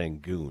Alperen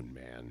Sengun,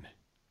 man,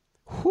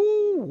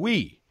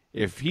 whoo-wee,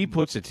 if he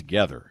puts it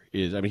together,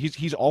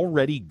 he's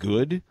already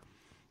good,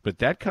 but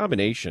that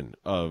combination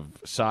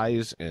of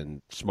size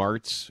and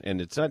smarts,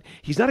 and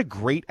he's not a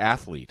great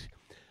athlete,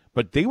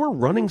 but they were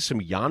running some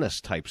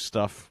Giannis-type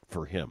stuff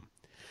for him.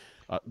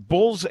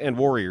 Bulls and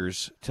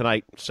Warriors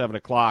tonight, 7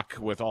 o'clock,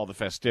 with all the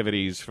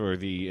festivities for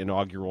the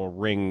inaugural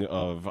Ring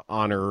of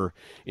Honor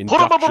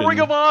induction. Put him on the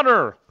Ring of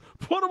Honor!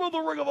 Put him on the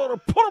Ring of Honor!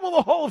 Put him on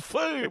the Hall of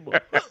Fame!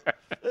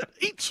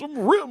 Eat some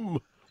rim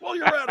while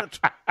you're at it!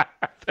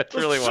 That's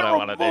really what I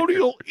want to do.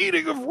 Ceremonial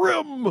eating of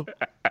rim!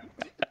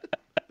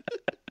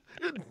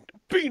 In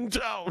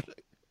Beantown!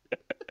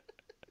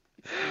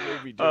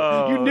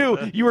 You knew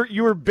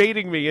you were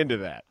baiting me into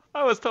that.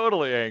 I was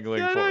totally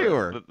angling for it. You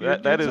were.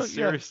 That is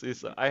seriously.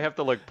 I have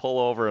to pull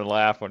over and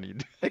laugh when you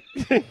do.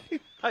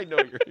 I know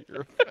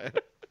you're a fan.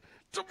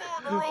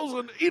 DeMar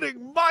DeRozan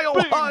eating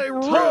mile-high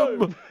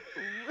rim.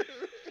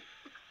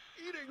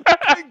 Eating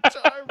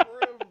big-time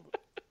rim.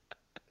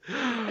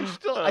 I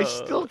still I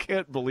still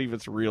can't believe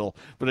it's real,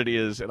 but it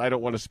is, and I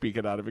don't want to speak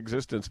it out of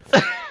existence.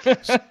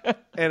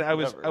 And I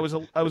was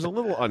a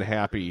little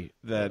unhappy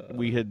that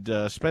we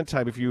had spent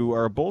time. If you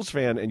are a Bulls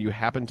fan and you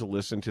happen to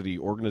listen to the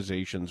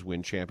Organizations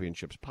Win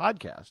Championships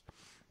podcast,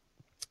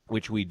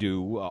 which we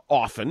do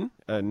often,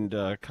 and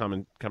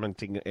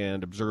commenting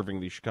and observing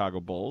the Chicago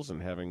Bulls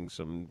and having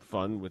some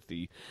fun with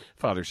the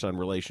father-son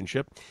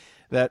relationship,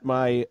 that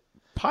my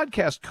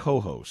podcast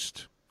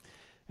co-host,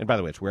 and by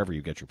the way, it's wherever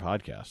you get your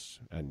podcasts,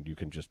 and you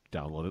can just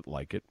download it,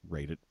 like it,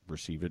 rate it,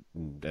 receive it,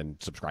 and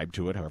subscribe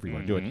to it, however you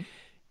want to do it.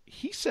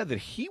 He said that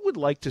he would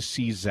like to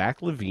see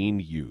Zach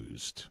LaVine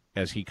used,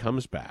 as he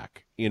comes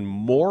back, in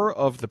more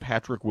of the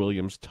Patrick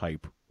Williams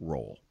type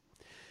role.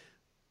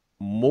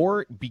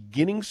 More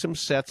beginning some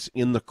sets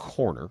in the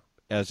corner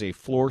as a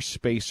floor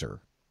spacer,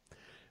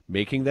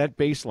 making that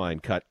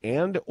baseline cut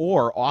and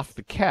or off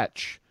the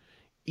catch,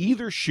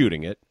 either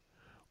shooting it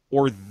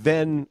or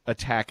then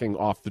attacking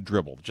off the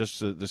dribble,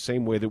 just the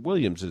same way that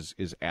Williams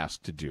is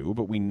asked to do,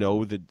 but we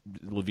know that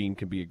LaVine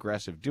can be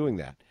aggressive doing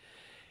that.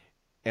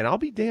 And I'll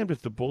be damned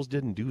if the Bulls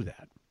didn't do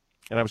that.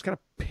 And I was kind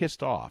of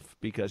pissed off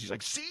because he's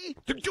like, see,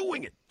 they're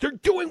doing it. They're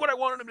doing what I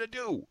wanted them to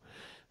do.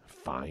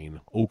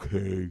 Fine,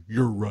 okay,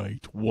 you're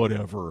right,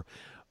 whatever.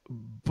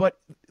 But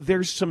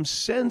there's some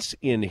sense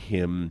in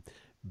him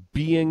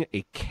being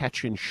a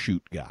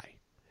catch-and-shoot guy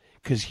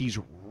because he's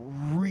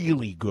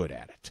really good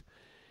at it.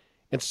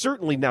 And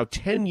certainly now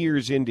 10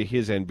 years into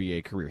his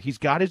NBA career, he's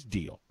got his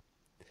deal.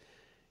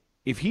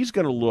 If he's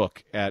going to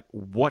look at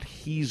what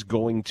he's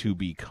going to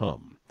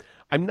become,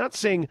 I'm not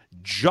saying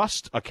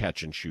just a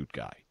catch-and-shoot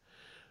guy,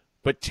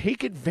 but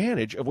take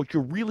advantage of what you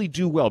really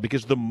do well,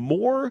 because the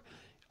more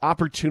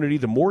opportunity,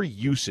 the more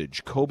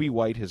usage Coby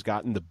White has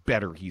gotten, the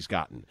better he's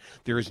gotten.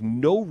 There is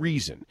no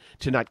reason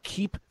to not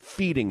keep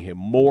feeding him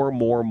more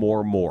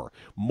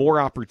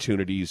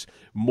opportunities,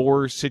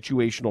 more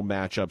situational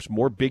matchups,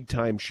 more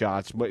big-time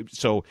shots.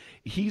 So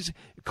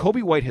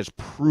Coby White has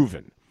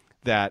proven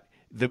that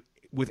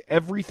with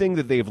everything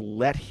that they've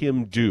let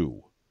him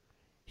do,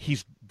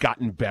 he's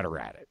gotten better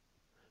at it.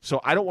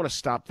 So I don't want to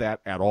stop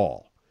that at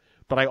all.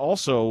 But I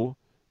also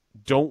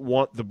don't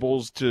want the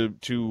Bulls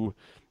to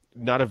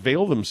not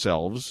avail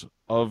themselves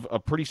of a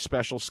pretty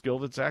special skill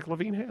that Zach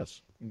LaVine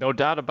has. No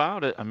doubt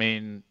about it. I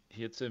mean,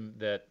 he hits him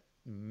that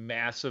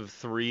massive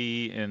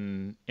three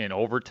in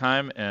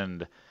overtime,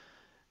 and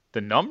the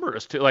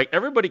numbers too. Like,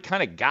 everybody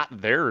kind of got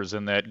theirs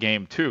in that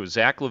game too.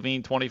 Zach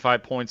LaVine,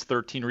 25 points,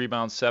 13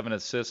 rebounds, 7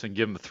 assists, and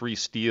give him 3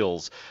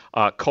 steals.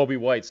 Coby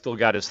White still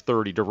got his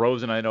 30.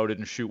 DeRozan, I know,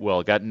 didn't shoot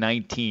well. Got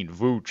 19.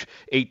 Vooch,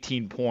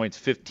 18 points,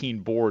 15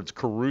 boards.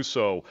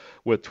 Caruso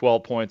with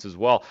 12 points as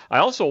well. I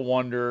also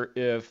wonder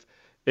if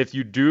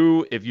you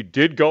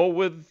did go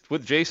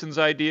with Jason's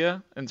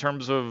idea in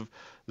terms of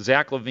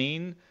Zach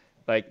LaVine,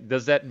 like,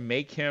 does that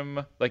make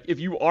him, like, if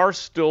you are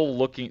still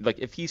looking, like,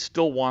 if he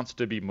still wants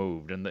to be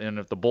moved, and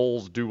if the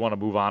Bulls do want to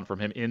move on from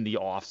him in the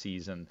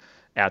offseason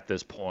at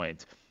this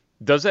point,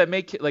 does that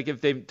make, like,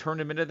 if they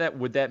turned him into that,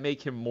 would that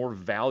make him more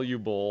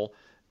valuable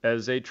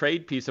as a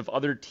trade piece if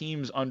other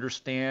teams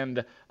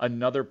understand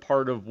another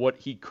part of what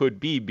he could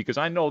be? Because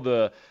I know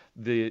the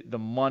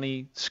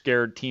money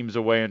scared teams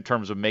away in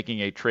terms of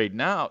making a trade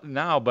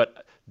now,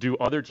 but do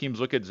other teams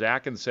look at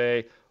Zach and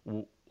say,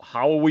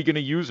 how are we going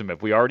to use him?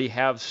 If we already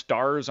have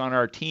stars on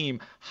our team,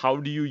 how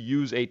do you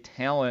use a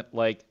talent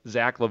like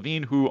Zach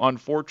LaVine, who,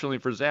 unfortunately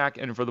for Zach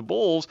and for the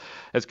Bulls,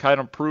 has kind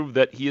of proved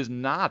that he is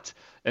not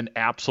an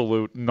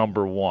absolute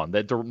number one,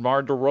 that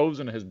DeMar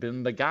DeRozan has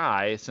been the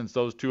guy since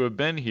those two have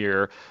been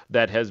here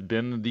that has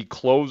been the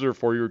closer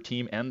for your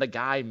team and the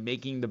guy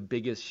making the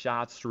biggest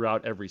shots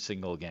throughout every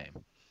single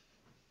game?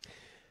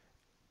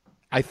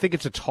 I think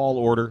it's a tall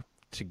order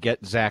to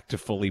get Zach to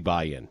fully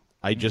buy in.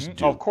 I just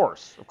do. Of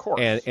course.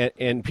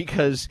 And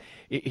because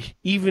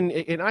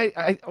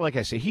I like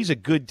I say, he's a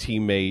good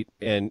teammate,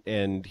 and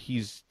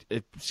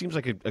it seems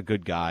like a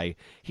good guy.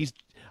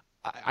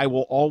 I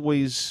will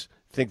always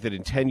think that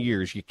in 10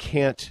 years you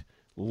can't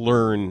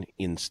learn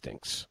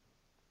instincts,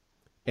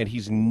 and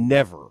he's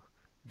never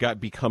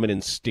become an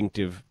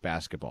instinctive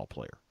basketball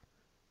player.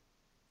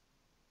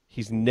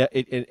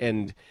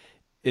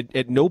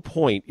 At no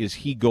point is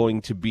he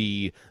going to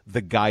be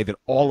the guy that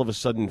all of a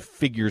sudden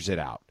figures it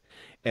out.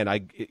 And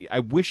I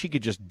wish he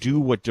could just do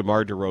what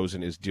DeMar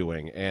DeRozan is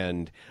doing.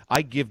 And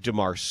I give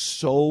DeMar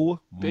so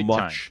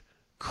much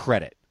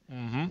credit.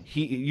 Mm-hmm.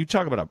 You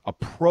talk about a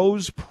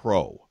pro's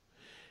pro.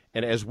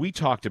 And as we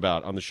talked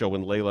about on the show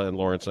when Layla and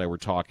Lawrence and I were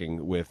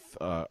talking with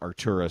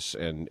Arturas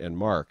and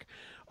Mark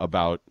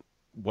about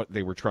what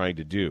they were trying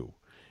to do,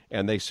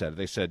 and they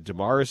said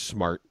DeMar is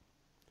smart,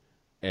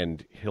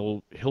 and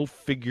he'll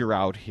figure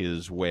out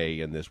his way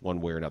in this one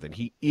way or another. And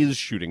he is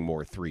shooting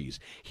more threes.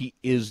 He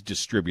is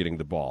distributing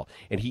the ball,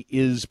 and he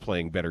is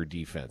playing better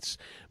defense.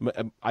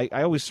 I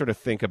always sort of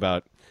think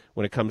about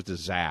when it comes to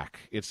Zach,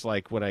 it's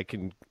like when I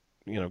can,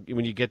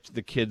 when you get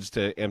the kids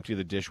to empty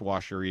the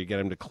dishwasher, you get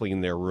them to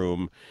clean their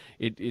room.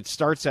 It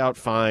starts out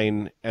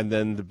fine, and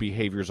then the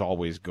behaviors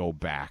always go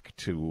back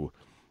to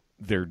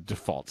their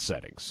default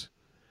settings.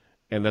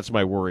 And that's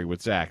my worry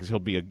with Zach, is he'll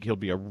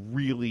be a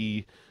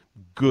really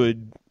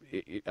good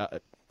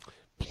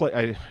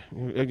play.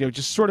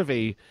 Just sort of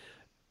a.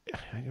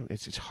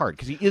 It's hard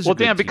because he is. Well, a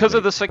good Dan, because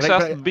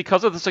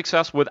teammate. of the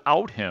success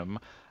without him,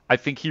 I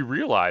think he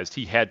realized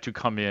he had to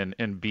come in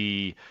and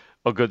be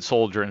a good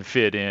soldier and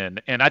fit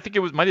in. And I think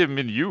might have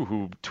been you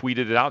who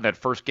tweeted it out in that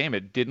first game.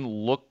 It didn't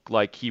look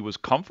like he was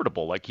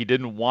comfortable, like he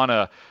didn't want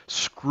to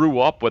screw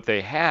up what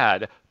they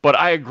had. But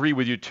I agree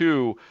with you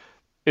too.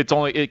 It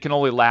can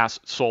only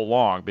last so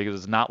long, because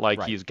it's not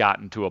like he's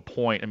gotten to a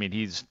point. I mean,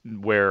 he's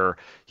where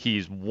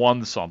he's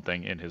won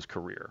something in his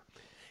career.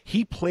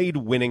 He played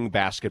winning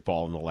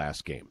basketball in the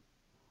last game.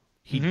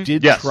 He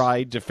did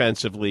try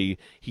defensively.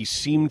 He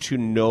seemed to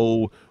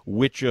know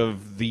which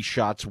of the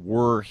shots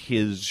were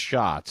his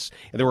shots.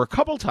 And there were a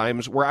couple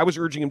times where I was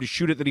urging him to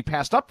shoot it that he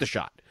passed up the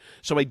shot.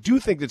 So I do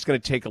think it's going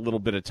to take a little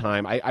bit of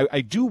time.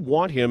 I do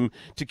want him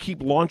to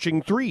keep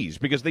launching threes,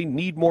 because they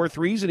need more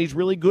threes, and he's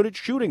really good at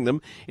shooting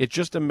them. It's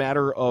just a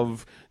matter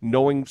of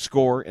knowing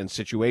score and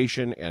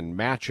situation and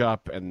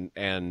matchup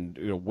and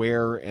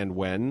where and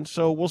when.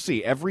 So we'll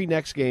see. Every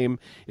next game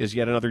is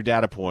yet another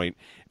data point.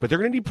 But they're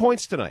going to need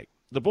points tonight.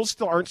 The Bulls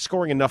still aren't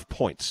scoring enough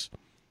points.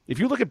 If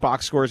you look at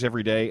box scores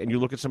every day and you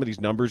look at some of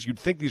these numbers, you'd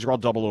think these are all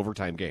double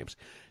overtime games.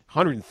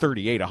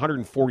 138,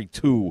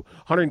 142,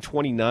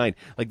 129.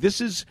 Like,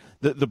 this is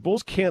the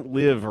Bulls can't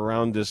live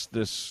around this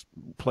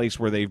place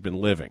where they've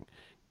been living.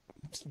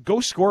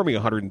 Go score me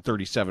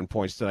 137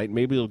 points tonight.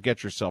 Maybe you'll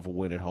get yourself a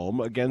win at home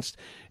against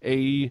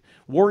a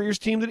Warriors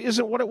team that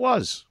isn't what it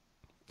was.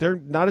 They're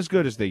not as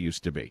good as they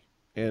used to be,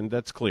 and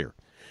that's clear.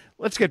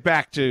 Let's get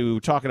back to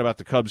talking about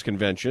the Cubs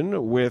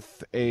convention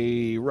with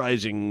a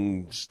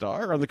rising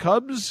star on the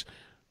Cubs.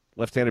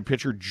 Left-handed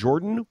pitcher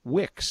Jordan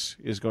Wicks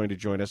is going to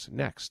join us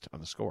next on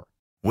The Score.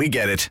 We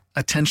get it.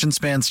 Attention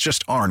spans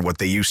just aren't what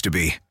they used to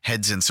be.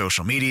 Heads in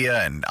social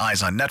media and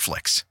eyes on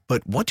Netflix.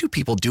 But what do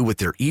people do with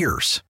their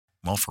ears?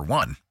 Well, for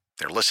one,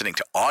 they're listening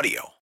to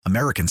audio.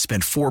 Americans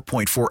spend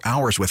 4.4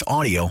 hours with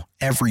audio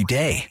every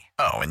day.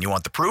 Oh, and you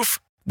want the proof?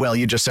 Well,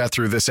 you just sat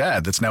through this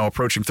ad that's now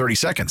approaching 30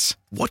 seconds.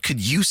 What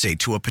could you say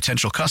to a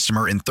potential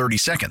customer in 30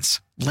 seconds?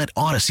 Let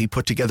Odyssey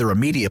put together a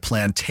media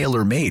plan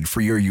tailor-made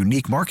for your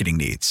unique marketing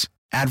needs.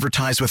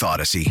 Advertise with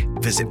Odyssey.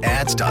 Visit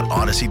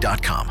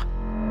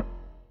ads.odyssey.com.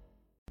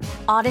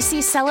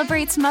 Odyssey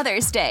celebrates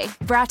Mother's Day,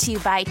 brought to you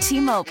by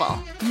T-Mobile.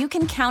 You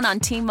can count on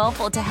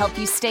T-Mobile to help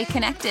you stay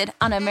connected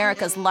on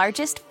America's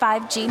largest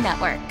 5G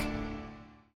network.